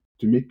do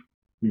to make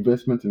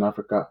investment in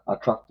Africa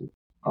attractive?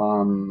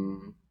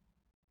 Um,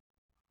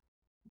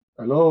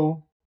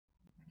 Hello.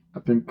 I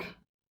think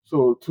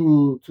so.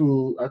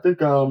 To I think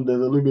there's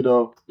a little bit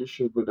of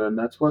issue with the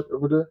network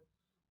over there.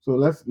 So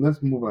let's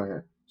move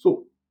ahead.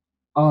 So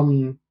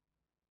um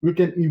we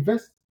can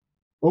invest.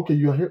 Okay,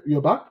 you're here.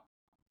 You're back.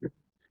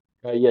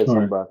 Yes, All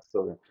I'm right. back.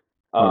 Sorry.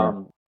 All right.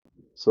 Um,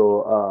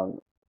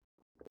 so,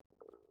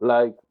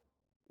 like,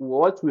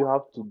 what we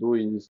have to do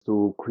is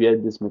to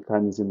create this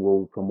mechanism where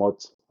we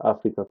promote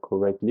Africa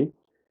correctly.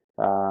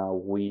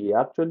 We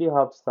actually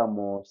have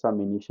some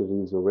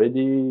initiatives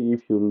already.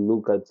 If you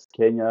look at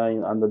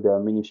Kenya under their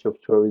Ministry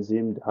of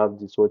Tourism, they have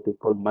this what they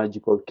call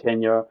Magical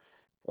Kenya,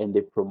 and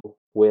they promote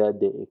where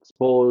they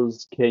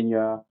expose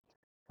Kenya.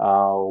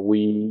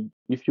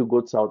 If you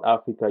go to South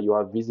Africa, you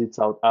have Visit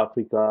South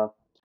Africa.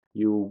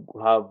 You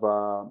have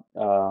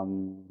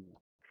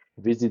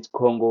Visit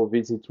Congo,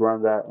 Visit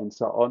Rwanda, and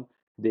so on.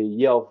 The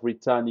Year of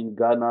Return in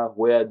Ghana,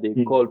 where they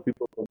Mm, call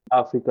people from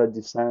Africa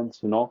descent,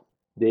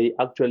 they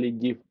actually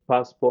give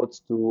passports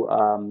to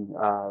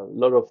a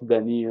lot of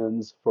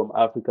Ghanaians from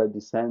Africa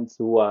descent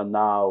who are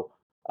now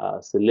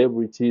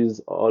celebrities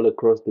all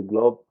across the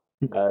globe,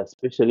 mm,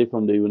 especially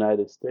from the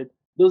United States.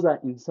 Those are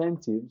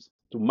incentives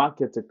to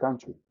market a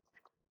country,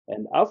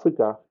 and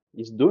Africa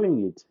is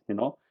doing it.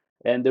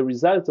 And the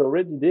results are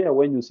already there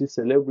when you see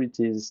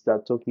celebrities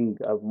start talking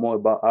more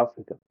about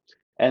Africa.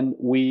 And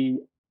we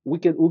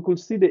could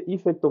see the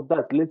effect of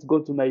that. Let's go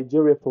to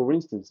Nigeria, for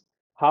instance,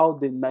 how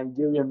the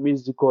Nigerian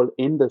musical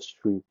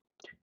industry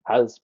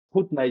has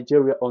put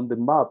Nigeria on the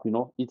map.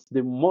 It's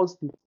the most,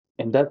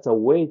 and that's a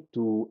way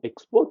to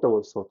export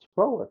our soft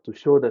power, to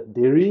show that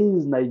there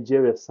is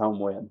Nigeria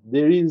somewhere.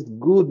 There is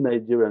good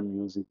Nigerian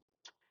music.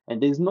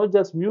 And there's not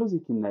just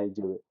music in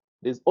Nigeria,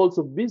 there's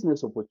also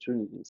business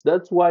opportunities.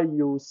 That's why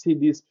you see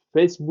this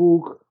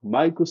Facebook,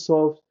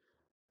 Microsoft,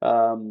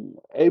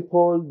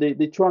 Apple, they're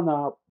trying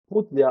to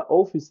put their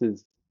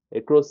offices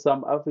across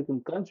some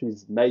African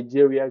countries,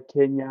 Nigeria,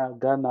 Kenya,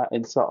 Ghana,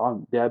 and so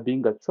on. They are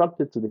being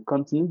attracted to the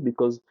continent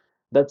because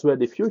that's where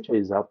the future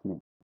is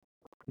happening.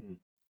 mm.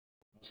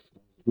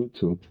 Good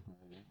too.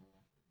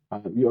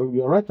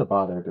 You're right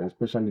about it,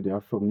 especially the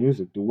Afro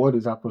music. The world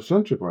is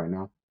Afrocentric right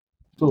now.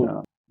 So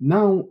Yeah.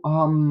 now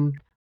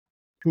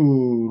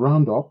to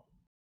round up,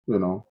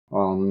 the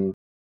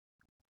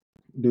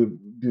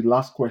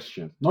last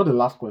question, not the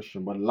last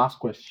question, but last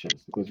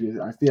questions, because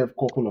I still have a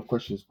couple of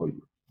questions for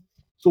you.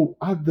 So,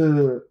 as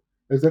the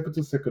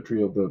executive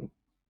secretary of the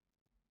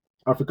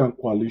African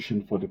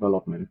Coalition for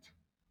Development,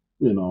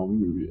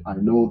 I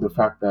know the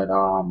fact that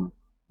the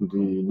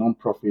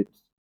non-profit,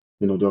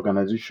 the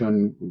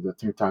organization is a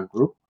think tank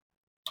group,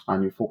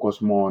 and you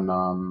focus more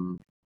on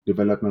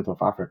development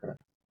of Africa.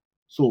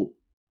 So,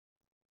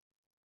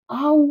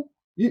 how,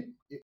 in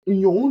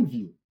your own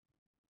view,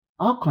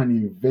 how can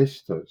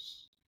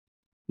investors,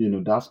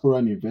 diaspora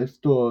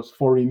investors,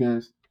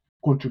 foreigners,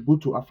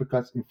 contribute to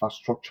Africa's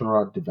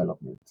infrastructural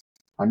development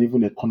and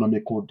even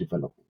economical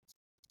development?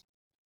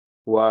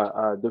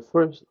 Well, the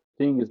first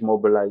thing is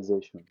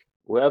mobilization.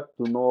 We have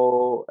to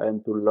know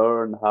and to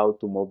learn how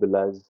to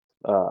mobilize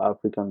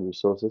African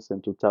resources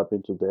and to tap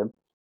into them,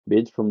 be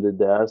it from the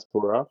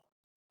diaspora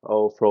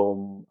or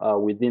from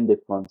within the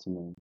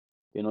continent.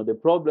 The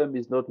problem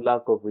is not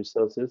lack of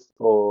resources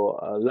or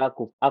lack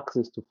of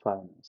access to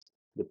finance.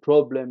 The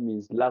problem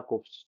is lack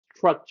of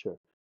structure.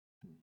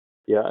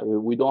 Yeah,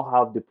 we don't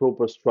have the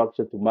proper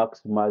structure to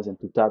maximize and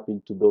to tap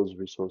into those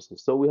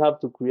resources. So we have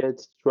to create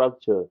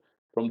structure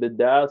from the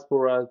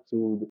diaspora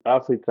to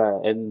Africa,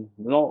 and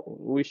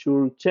we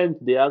should change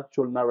the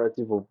actual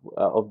narrative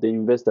of the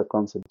investor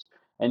concept.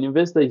 An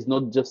investor is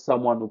not just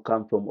someone who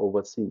comes from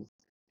overseas.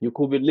 You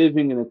could be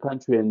living in a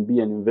country and be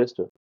an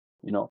investor,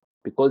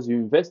 because you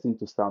invest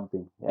into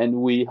something. And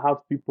we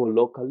have people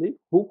locally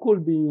who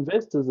could be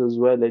investors as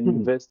well and Hmm.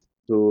 invest.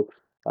 into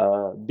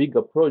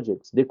bigger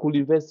projects. They could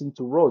invest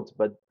into roads,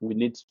 but we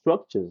need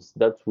structures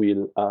that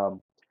will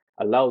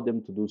allow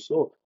them to do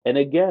so. And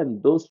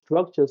again, those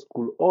structures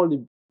could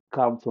only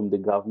come from the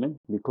government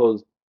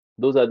because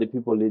those are the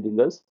people leading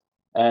us.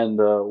 And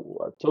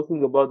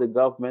talking about the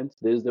government,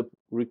 there's the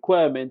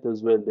requirement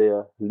as well,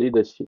 their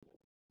leadership,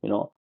 you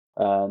know.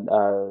 And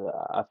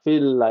I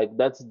feel like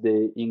that's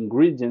the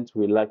ingredient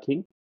we're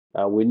lacking.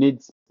 We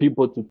need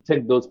people to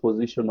take those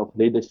positions of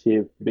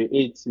leadership, be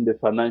it in the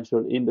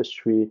financial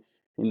industry,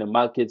 in the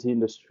market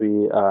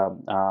industry,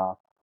 uh,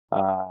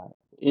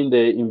 in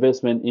the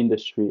investment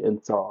industry,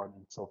 and so on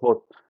and so forth.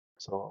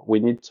 So we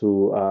need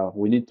to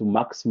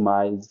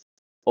maximize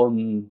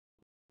on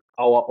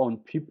our own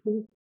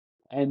people,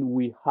 and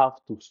we have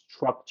to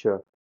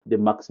structure the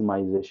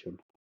maximization.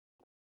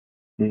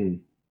 Mm.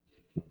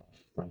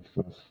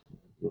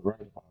 You're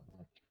right about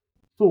that.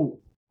 So,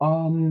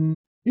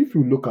 if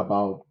you look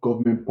about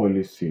government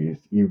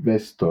policies,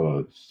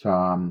 investors,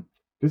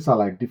 these are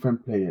like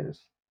different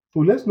players. So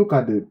let's look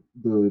at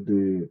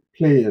the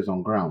players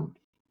on ground.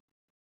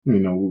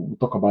 We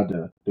talk about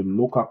the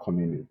local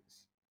communities.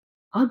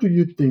 How do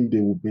you think they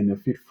will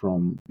benefit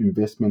from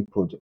investment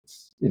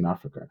projects in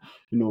Africa?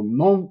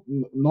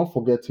 Not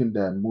forgetting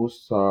that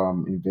most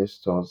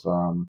investors,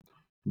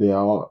 they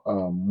are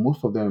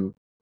most of them,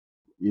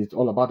 it's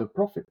all about the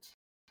profit.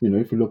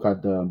 If you look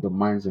at the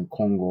mines in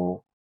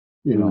Congo,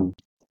 you know,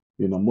 Mm,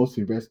 most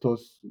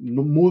investors,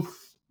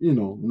 most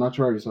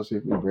natural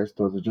resources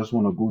investors, they just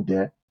want to go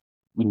there,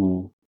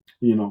 mm,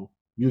 you know,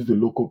 use the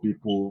local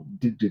people,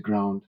 dig the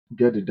ground,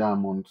 get the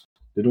diamonds.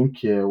 They don't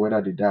care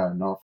whether they die or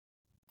not.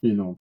 You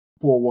know,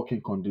 poor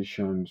working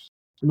conditions.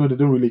 They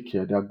don't really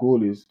care. Their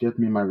goal is get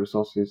me my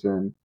resources,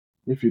 and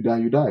if you die,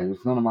 you die.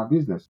 It's none of my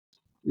business.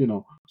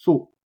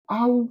 So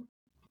how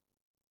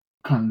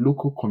can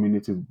local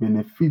communities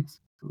benefit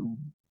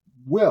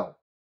well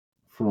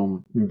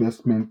from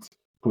investment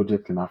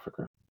projects in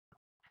Africa?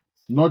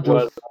 Not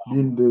well, just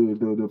being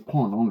the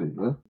pawn only.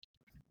 Yeah?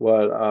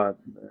 well,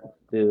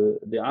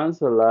 the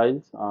answer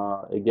lies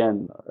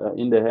again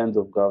in the hands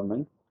of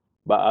government,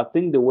 but I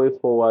think the way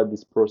forward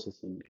is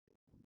processing.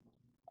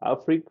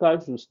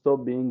 Africa should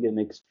stop being an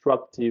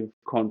extractive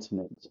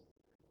continent.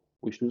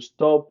 We should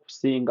stop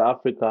seeing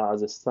Africa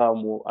as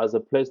as a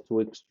place to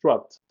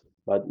extract,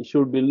 but it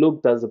should be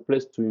looked as a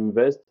place to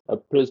invest, a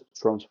place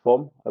to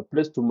transform, a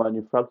place to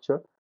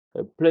manufacture,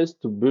 a place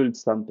to build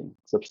something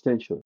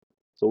substantial.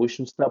 So we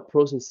should start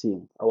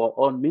processing our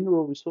own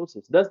mineral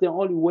resources. That's the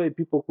only way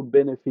people could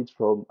benefit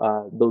from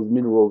those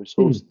mineral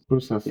resources.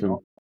 You Processing.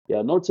 know,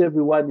 yeah, not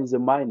everyone is a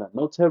miner.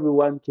 Not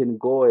everyone can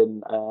go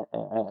and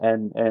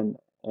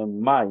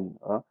mine.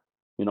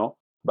 You know,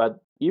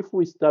 but if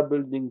we start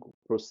building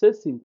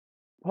processing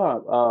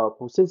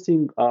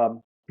processing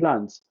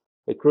plants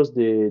across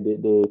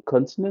the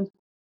continent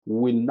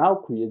will now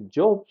create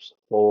jobs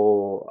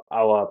for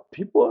our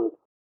people,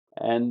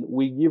 and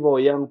we give our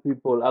young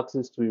people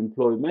access to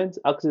employment,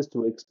 access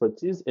to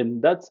expertise,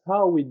 and that's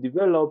how we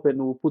develop and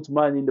we put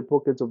money in the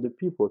pockets of the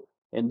people.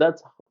 And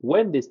that's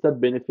when they start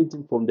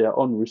benefiting from their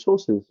own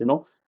resources.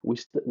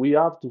 We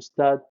have to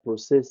start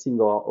processing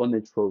our own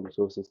natural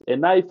resources.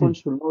 An iPhone Hmm.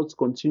 should not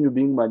continue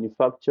being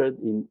manufactured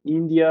in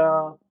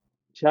India,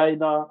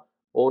 China,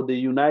 or the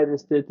United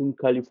States in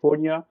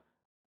California,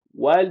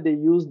 while they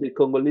use the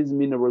Congolese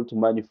mineral to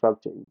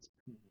manufacture it.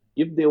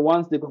 If they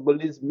want the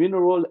Congolese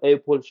mineral,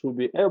 Apple should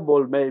be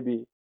able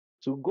maybe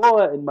to go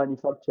and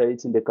manufacture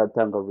it in the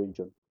Katanga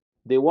region.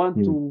 They want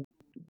Hmm. to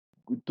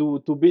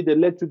be the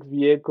electric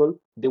vehicle.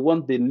 They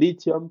want the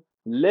lithium.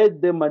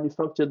 Let them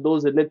manufacture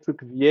those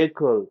electric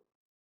vehicles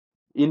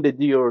in the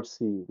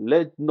DRC.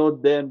 Let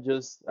not them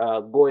just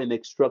go and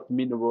extract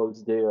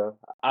minerals there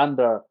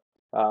under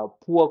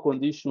poor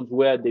conditions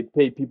where they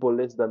pay people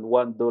less than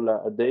 $1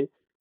 a day.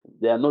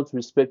 They are not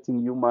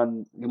respecting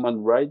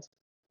human rights,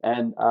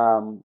 and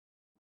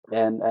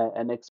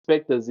and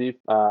expect as if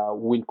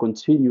we'll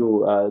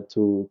continue uh,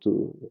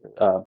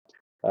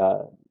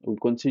 we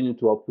continue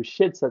to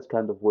appreciate such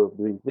kind of way of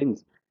doing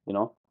things.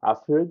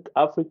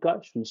 Africa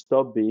should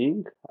stop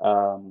being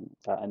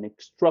an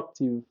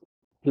extractive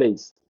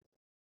place.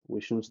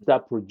 We should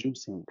start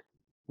producing.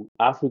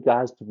 Africa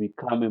has to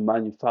become a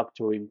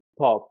manufacturing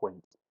power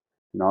point.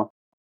 You know.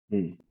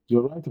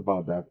 You're right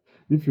about that.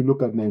 If you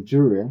look at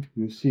Nigeria,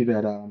 you see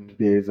that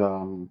there's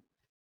the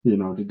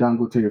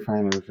Dangote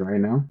refineries right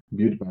now,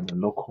 built by the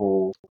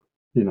local,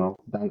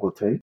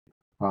 Dangote,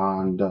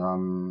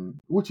 and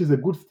which is a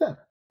good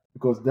step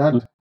because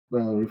that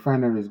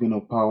refinery is going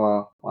to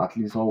power at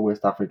least all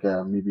West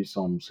Africa, maybe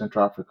some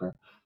Central Africa,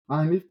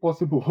 and if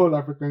possible, all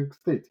African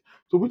states.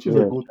 So, which is a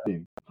Yes. good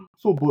thing.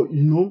 So, but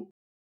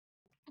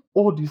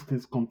all these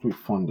things come to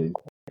funding.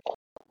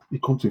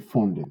 It comes with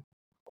funding.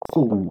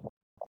 So, Mm,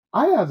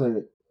 I, as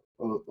a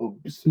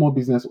small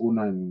business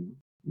owner in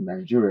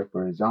Nigeria,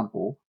 for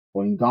example,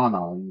 or in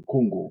Ghana or in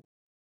Congo,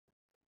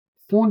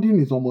 funding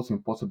is almost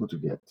impossible to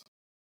get.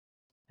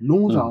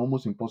 Loans are mm,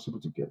 almost impossible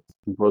to get.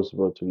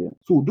 impossible to get.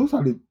 So those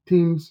are the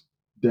things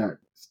that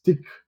stick.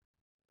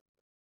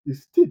 It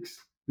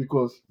sticks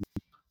because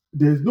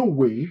There's no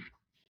way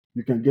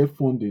you can get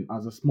funding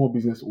as a small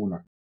business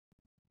owner.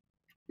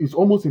 It's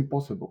almost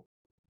impossible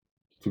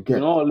to You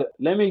get. know,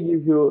 let me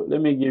give you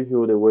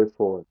the way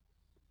forward.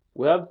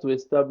 We have to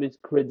establish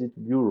credit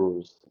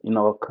bureaus in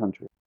our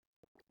country.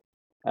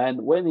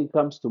 And when it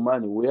comes to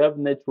money, we have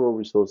natural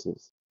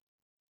resources.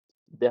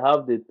 They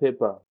have the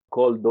paper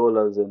called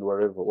dollars and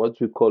whatever, what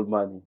we call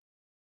money,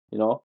 you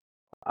know.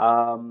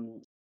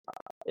 Um,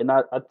 and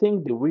I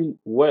think the real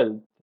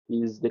wealth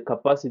is the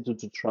capacity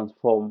to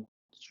transform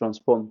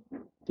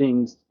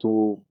things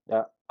to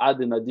add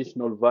an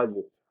additional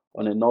value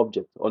on an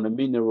object, on a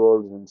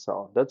minerals and so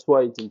on. That's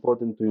why it's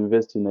important to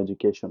invest in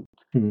education.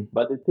 Hmm,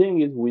 But the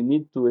thing is, we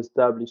need to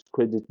establish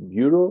credit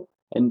bureau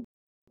and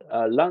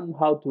learn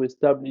how to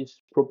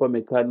establish proper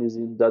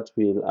mechanisms that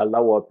will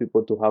allow our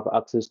people to have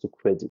access to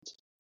credit.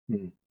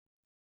 hmm.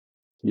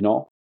 You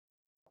know,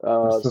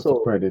 Access to so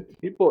credit.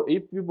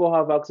 if people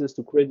have access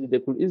to credit, they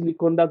could easily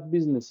conduct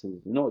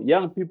businesses. You know,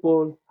 young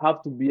people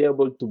have to be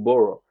able to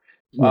borrow.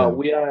 Yeah,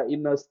 We are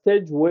in a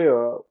stage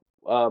where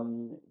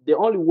the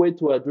only way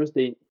to address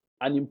the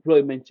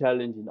unemployment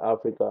challenge in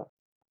Africa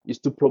is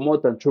to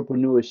promote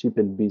entrepreneurship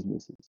and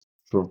businesses.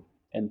 true,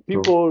 And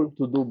true. people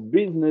to do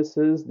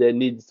businesses, they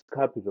need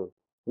capital.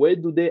 Where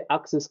do they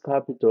access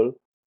capital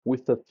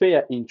with a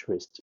fair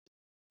interest?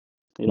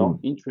 Hmm,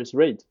 Interest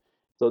rate.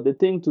 So the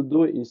thing to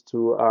do is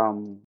to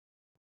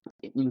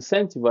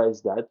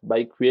incentivize that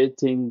by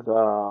creating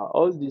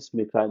all these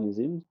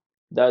mechanisms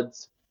that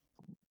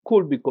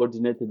could be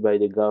coordinated by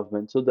the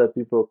government so that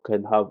people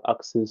can have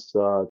access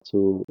to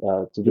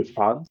the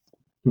funds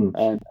hmm.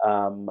 and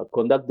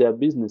conduct their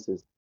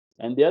businesses.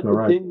 And the You're other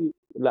right. thing,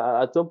 like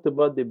I talked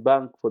about the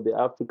bank for the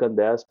African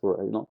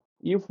diaspora.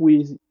 If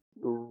we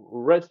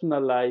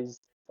rationalize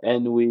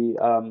and we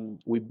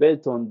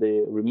bet on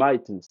the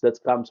remittance that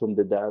comes from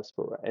the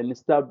diaspora and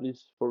establish,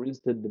 for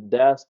instance, the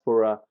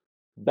diaspora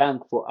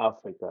bank for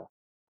Africa,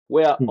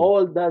 where Hmm,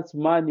 all that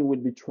money will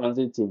be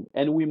transiting,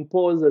 and we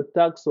impose a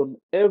tax on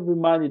every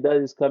money that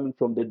is coming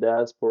from the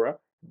diaspora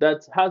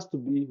that has to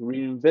be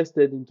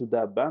reinvested into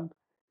that bank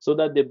so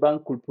that the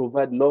bank could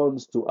provide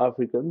loans to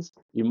Africans.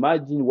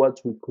 Imagine what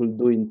we could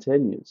do in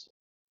 10 years.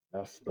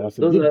 that's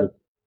a Those big are book.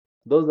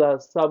 those are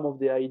some of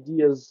the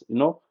ideas,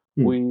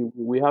 Hmm,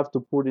 we have to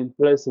put in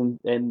place and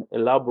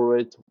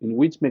elaborate in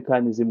which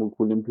mechanism we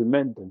could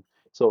implement them.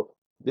 So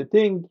the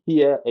thing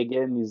here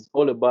again is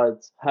all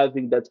about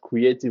having that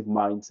creative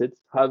mindset,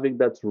 having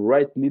that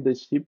right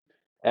leadership,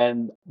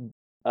 and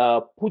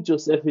put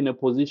yourself in a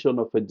position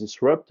of a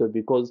disruptor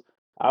because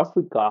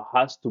Africa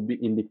has to be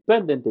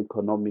independent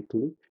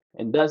economically,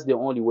 and that's the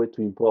only way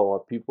to empower our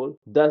people.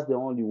 That's the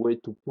only way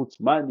to put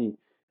money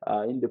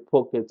in the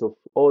pockets of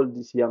all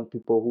these young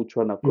people who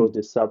trying to hmm, cross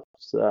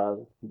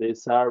the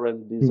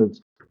Saharan hmm. desert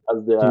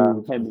as they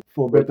are To heading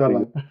for towards better the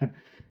life.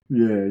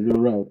 Yeah, you're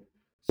right.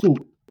 So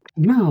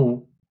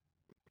now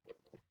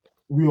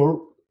we are,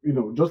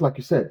 just like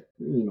you said,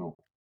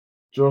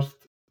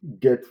 just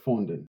get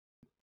funding.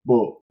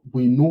 But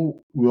we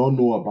all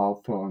know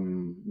about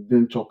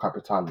venture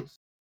capitalists.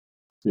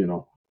 You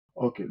know.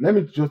 Okay, let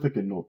me just take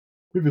a note.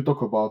 If you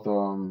talk about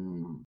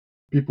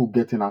people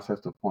getting access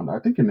to fund, I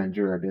think in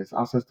Nigeria there's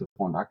access to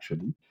fund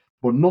actually,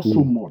 but not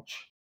so Mm,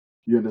 much.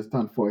 You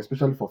understand? For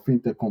especially for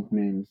fintech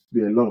companies,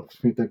 there are a lot of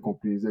fintech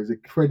companies. There's a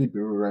credit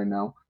bureau right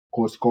now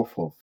called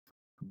Scoreforth,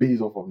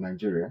 based off of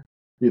Nigeria.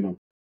 You know,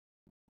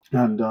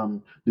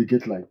 and they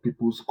get like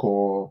people's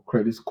score,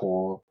 credit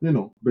score,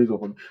 based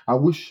off on. I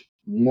wish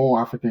more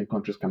African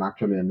countries can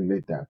actually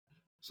emulate that.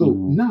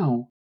 So mhm.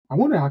 now I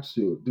want to ask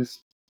you this.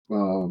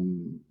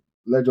 Um,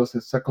 let's just say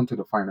second to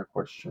the final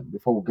question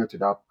before we get to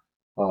that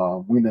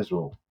winner's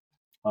role.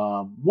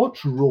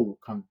 What role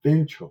can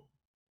venture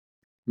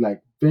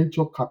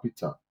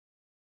capital,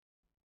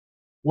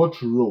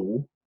 what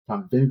role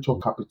can venture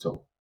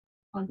capital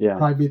and Yeah.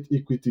 private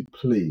equity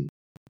play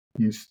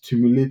in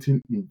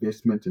stimulating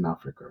investment in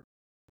Africa?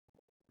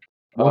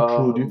 What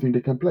role do you Um, think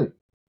they can play?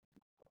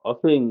 I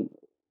think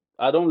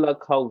I don't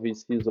like how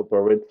VCs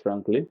operate,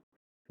 frankly,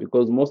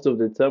 because most of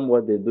the time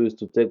what they do is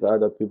to take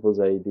other people's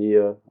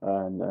idea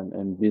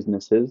and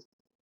businesses,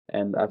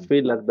 and I Mhm.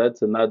 feel like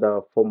that's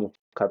another form of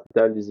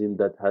capitalism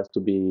that has to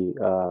be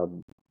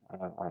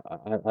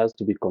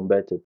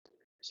combated.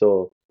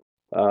 So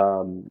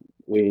um,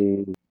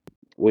 we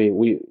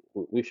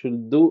we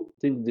should do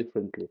things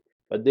differently.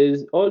 But there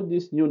is all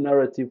this new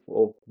narrative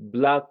of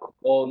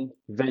black-owned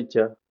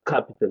venture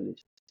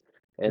capitalists,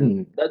 and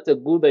Mm, that's a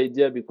good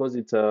idea because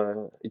it's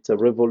a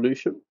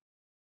revolution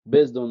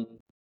based on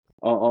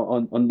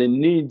the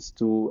needs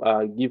to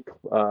give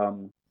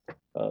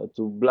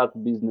to black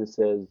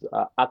businesses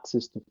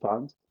access to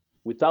funds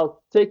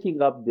without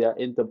taking up their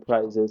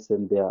enterprises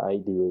and their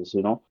ideas,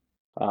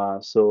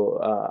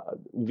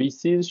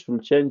 VCs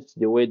should change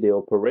the way they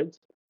operate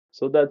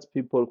so that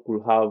people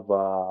could have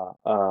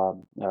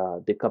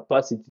the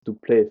capacity to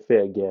play a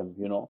fair game.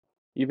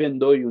 Even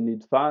though you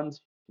need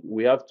funds,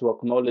 we have to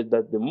acknowledge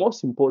that the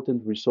most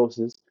important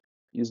resources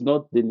is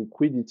not the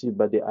liquidity,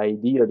 but the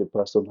idea the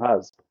person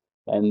has.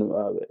 And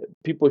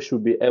people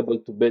should be able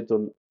to bet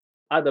on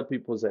other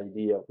people's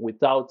idea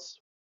without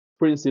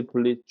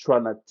principally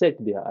trying to take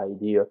their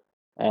idea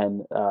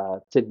and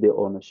take the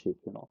ownership,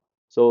 you know.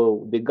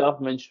 So the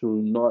government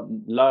should not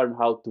learn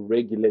how to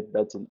regulate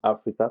that in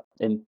Africa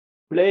and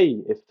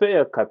play a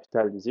fair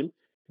capitalism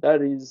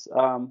that is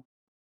not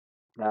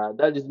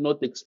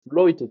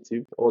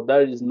exploitative, or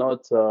that is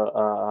not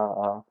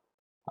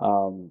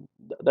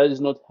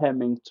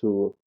harming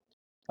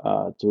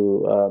uh,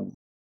 to um,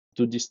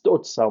 to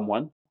distort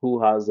someone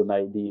who has an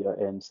idea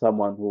and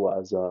someone who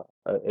has a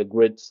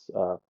great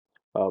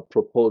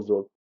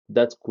proposal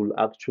that could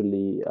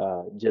actually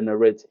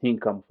generate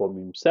income for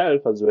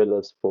himself as well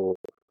as for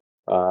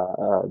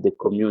the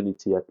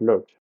community at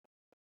large.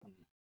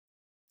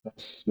 I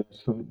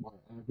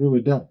agree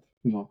with that.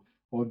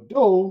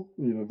 Although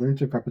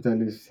venture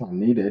capitalists are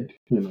needed,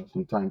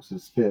 sometimes to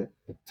stay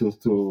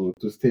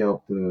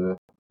up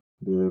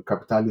the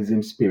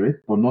capitalism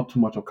spirit, but not too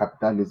much of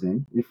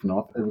capitalism. If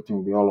not, everything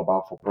will be all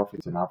about for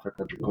profit in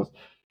Africa, because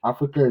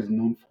Africa is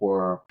known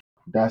for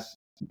that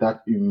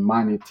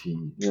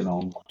humanity,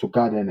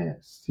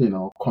 togetherness,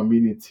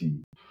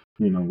 community.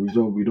 We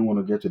don't want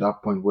to get to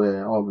that point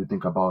where all we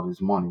think about is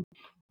money.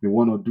 We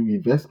want to do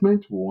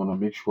investment. We want to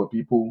make sure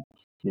people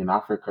in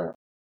Africa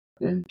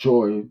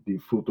enjoy the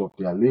fruit of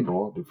their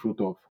labor, the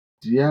fruit of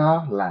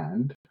their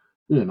land,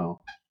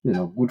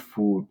 good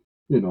food,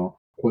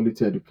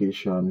 quality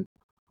education,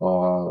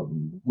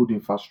 good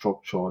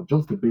infrastructure,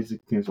 just the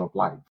basic things of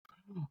life.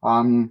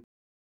 Um,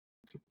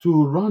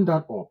 to round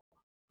that up,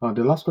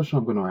 the last question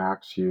I'm going to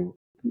ask you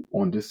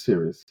on this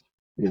series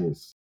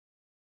is,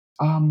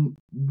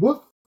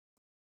 what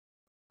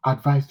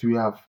advice do you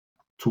have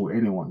to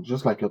anyone,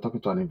 just like you're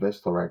talking to an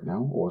investor right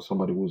now or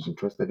somebody who's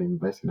interested in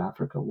investing in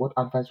Africa? What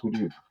advice would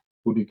you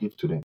give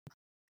to them?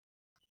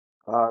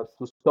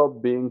 To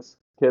stop being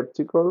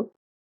skeptical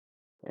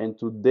and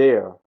to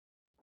dare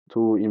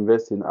to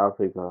invest in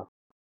Africa.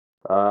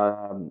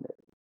 Um,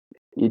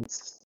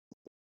 it's,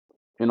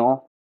 you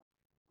know,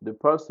 the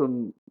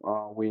person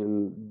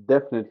will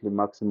definitely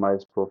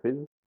maximize profit,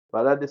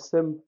 but at the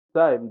same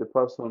time, the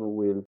person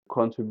will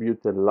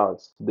contribute a lot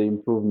to the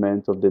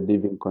improvement of the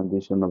living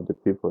condition of the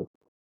people.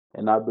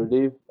 And I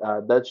believe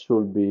that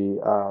should be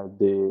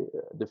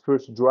the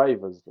first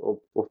drivers of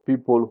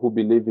people who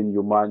believe in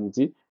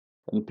humanity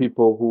and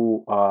people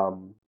who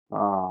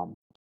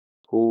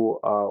want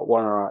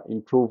to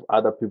improve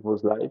other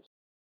people's lives,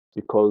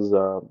 because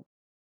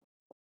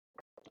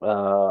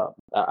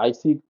I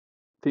see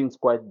things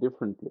quite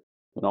differently,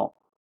 you know.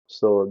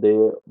 So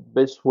the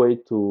best way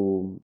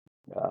to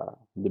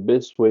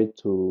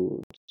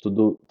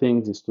do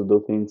things is to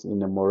do things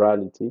in a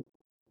morality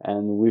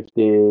and with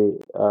the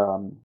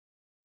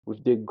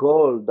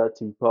goal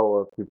that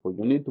empower people.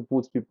 You need to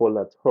put people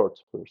at heart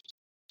first.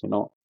 You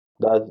know,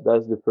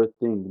 that's the first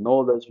thing.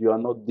 Know that you are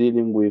not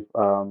dealing with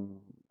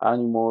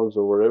animals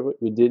or whatever.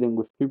 You're dealing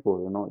with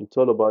people. You know, it's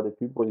all about the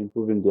people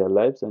improving their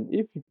lives. And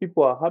if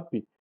people are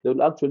happy,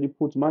 they'll actually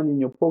put money in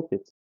your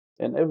pocket,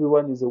 and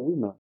everyone is a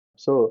winner.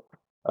 So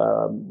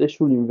they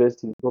should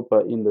invest in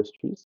proper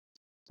industries.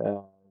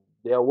 Uh,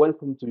 they are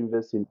welcome to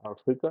invest in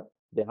Africa.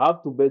 They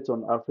have to bet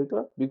on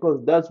Africa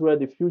because that's where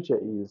the future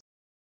is.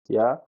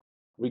 Yeah,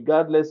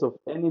 regardless of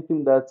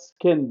anything that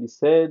can be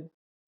said,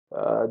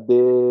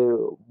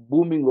 the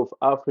booming of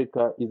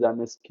Africa is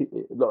an escape.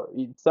 No,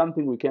 it's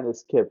something we can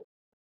escape.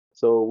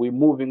 So we're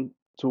moving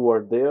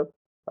toward there.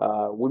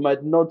 We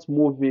might not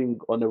moving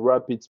on a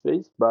rapid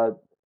pace,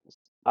 but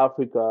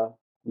Africa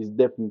is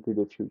definitely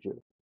the future,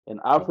 and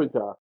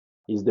Africa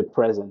is the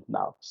present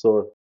now.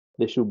 So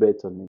they should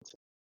bet on it.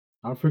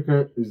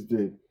 Africa is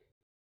the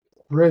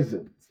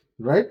present,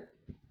 right?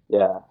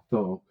 Yeah.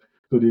 So,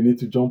 so they need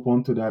to jump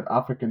onto that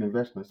African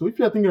investment. So, if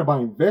you're thinking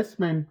about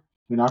investment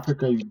in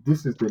Africa,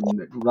 this is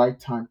the right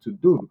time to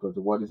do, because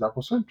the world is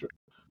Afrocentric.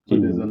 So,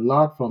 there's a Mhm.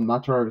 lot from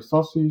natural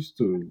resources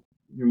to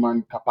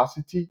human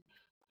capacity,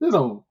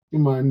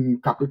 human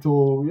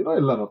capital,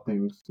 a lot of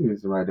things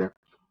is right there.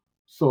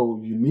 So,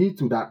 you need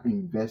to that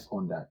invest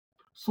on that.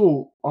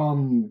 So,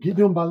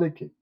 Gideon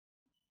Baleke,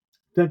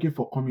 thank you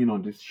for coming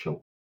on this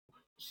show.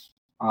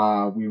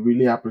 We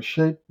really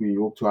appreciate. We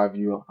hope to have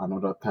you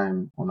another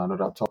time on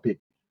another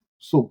topic.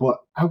 So,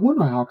 but I want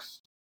to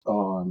ask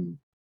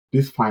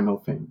this final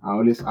thing. I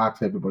always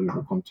ask everybody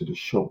who come to the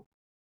show.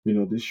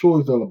 The show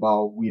is all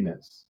about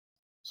winners.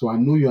 So I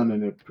know you're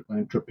an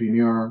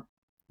entrepreneur,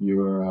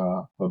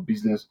 you're a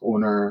business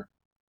owner,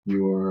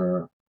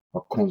 you're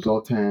a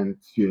consultant,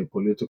 you're a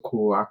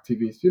political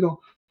activist. You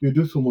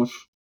do so much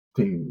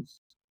things.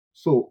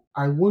 So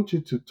I want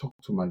you to talk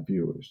to my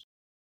viewers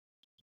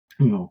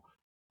you know,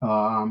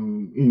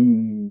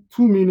 in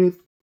 2 minutes,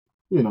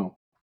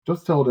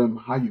 just tell them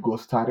how you got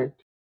started,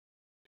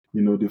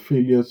 the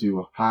failures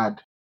you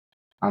had,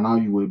 and how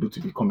you were able to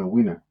become a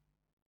winner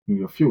in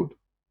your field.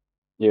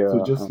 So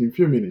Yeah. just in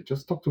few minutes,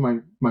 just talk to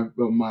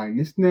my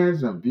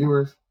listeners and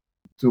viewers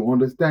to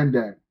understand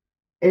that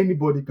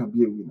anybody can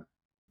be a winner.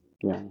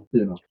 Yeah.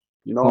 You know.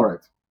 You All know,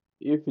 right.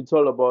 if it's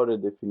all about a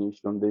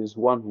definition, there is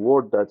one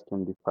word that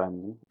can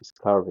define me. It's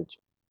courage.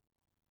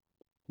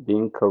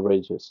 Being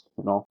courageous.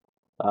 You know.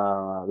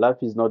 Life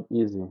is not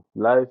easy.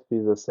 Life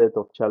is a set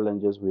of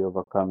challenges we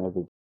overcome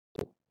every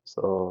day.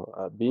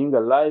 So being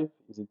alive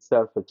is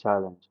itself a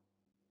challenge.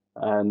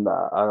 And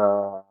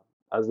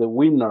as a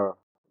winner,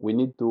 we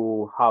need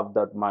to have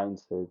that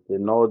mindset,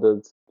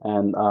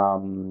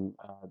 and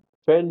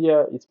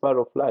failure is part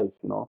of life.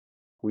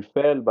 We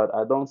fail, but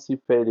I don't see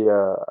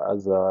failure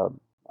uh,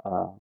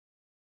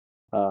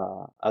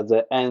 as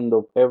the end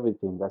of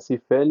everything. I see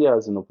failure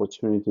as an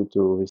opportunity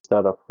to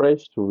restart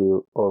afresh,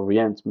 to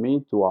reorient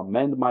me, to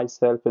amend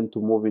myself, and to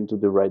move into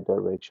the right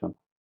direction.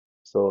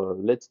 So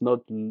let's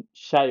not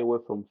shy away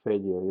from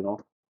failure.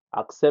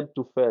 Accept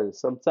to fail.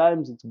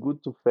 Sometimes it's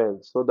good to fail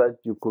so that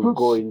you Of could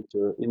go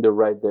course. in the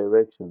right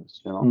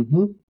directions.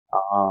 Mm-hmm.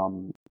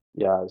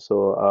 Yeah,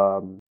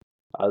 so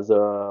as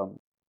a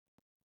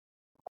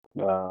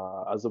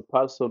as a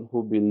person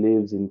who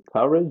believes in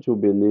courage, who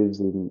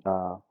believes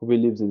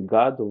in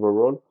God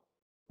overall,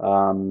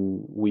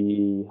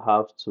 we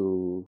have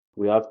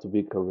to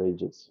be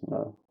courageous.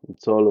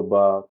 It's all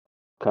about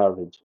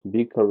courage.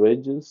 Be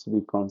courageous,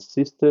 be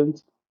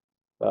consistent,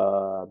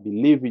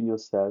 believe in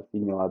yourself,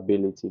 in your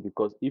ability.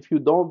 Because if you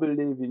don't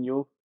believe in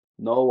you,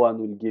 no one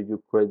will give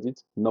you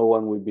credit. No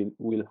one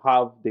will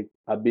have the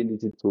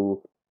ability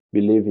to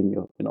believe in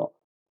you.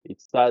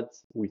 It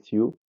starts with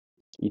you.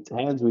 It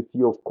ends with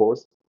you, of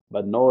course.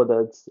 But know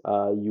that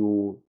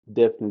you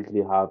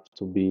definitely have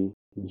to be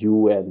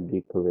you and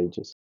be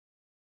courageous.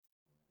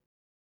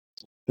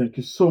 Thank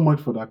you so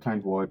much for that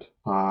kind word.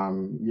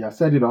 Yeah,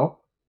 said it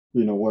all.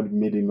 You know what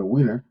made him a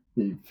winner.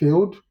 He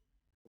failed,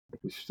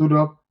 he stood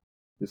up,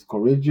 he's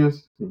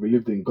courageous, he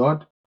believed in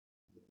God,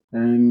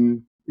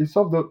 and he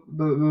solved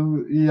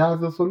he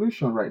has a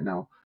solution right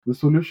now. The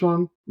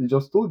solution he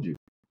just told you.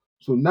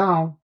 So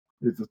now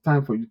it's the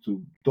time for you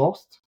to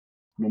dust,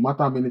 no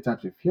matter how many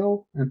times you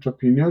fail,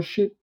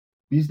 entrepreneurship,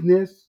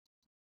 business,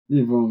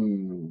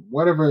 even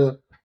whatever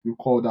you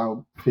call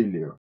that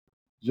failure.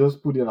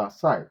 Just put it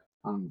aside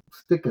and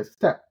take a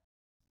step.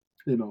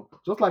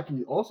 Just like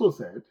he also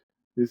said,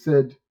 he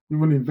said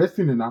even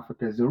investing in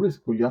Africa is a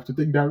risk, but you have to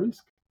take that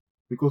risk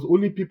because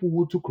only people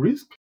who took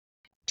risk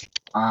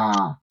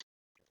are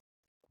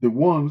the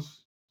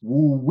ones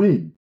who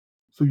win.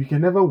 So you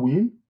can never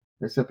win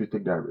except you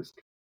take that risk.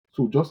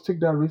 So just take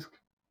that risk,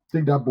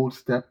 take that bold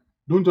step.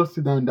 Don't just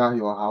sit down in that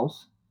your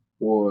house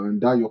or in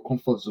that your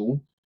comfort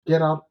zone.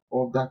 Get out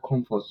of that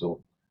comfort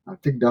zone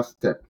and take that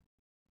step.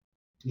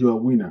 You're a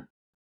winner.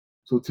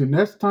 So till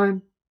next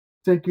time,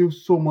 thank you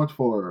so much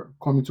for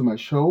coming to my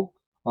show,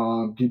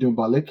 Gideon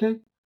Baleke.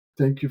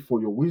 Thank you for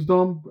your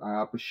wisdom.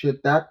 I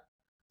appreciate that.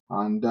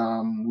 And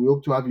we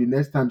hope to have you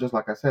next time, just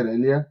like I said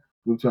earlier.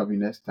 We hope to have you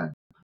next time.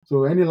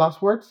 So, any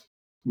last words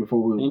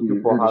before Thank you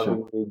we for end the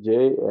show? having me,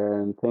 Jay,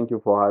 and thank you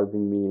for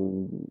having me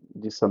in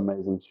this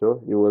amazing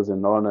show. It was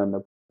an honor and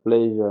a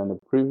pleasure and a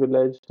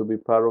privilege to be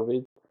part of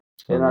it.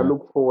 All And I right.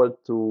 look forward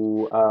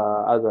to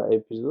other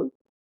episodes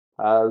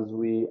as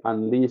we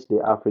unleash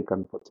the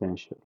African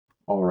potential.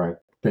 All right.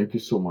 Thank you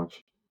so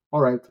much.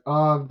 All right.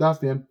 That's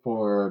the end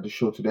for the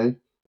show today.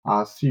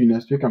 I'll see you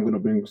next week. I'm going to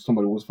bring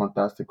somebody who's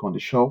fantastic on the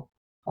show.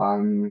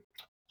 Um,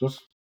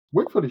 just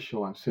wait for the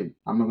show and see.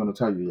 I'm not going to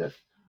tell you yet.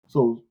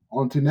 So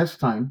until next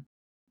time,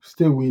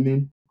 stay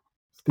winning,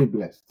 stay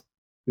blessed.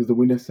 It's the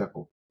winner's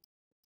circle.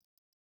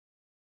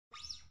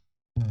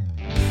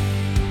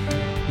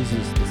 This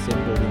is the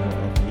symbol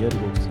of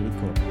Yoruba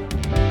Circle.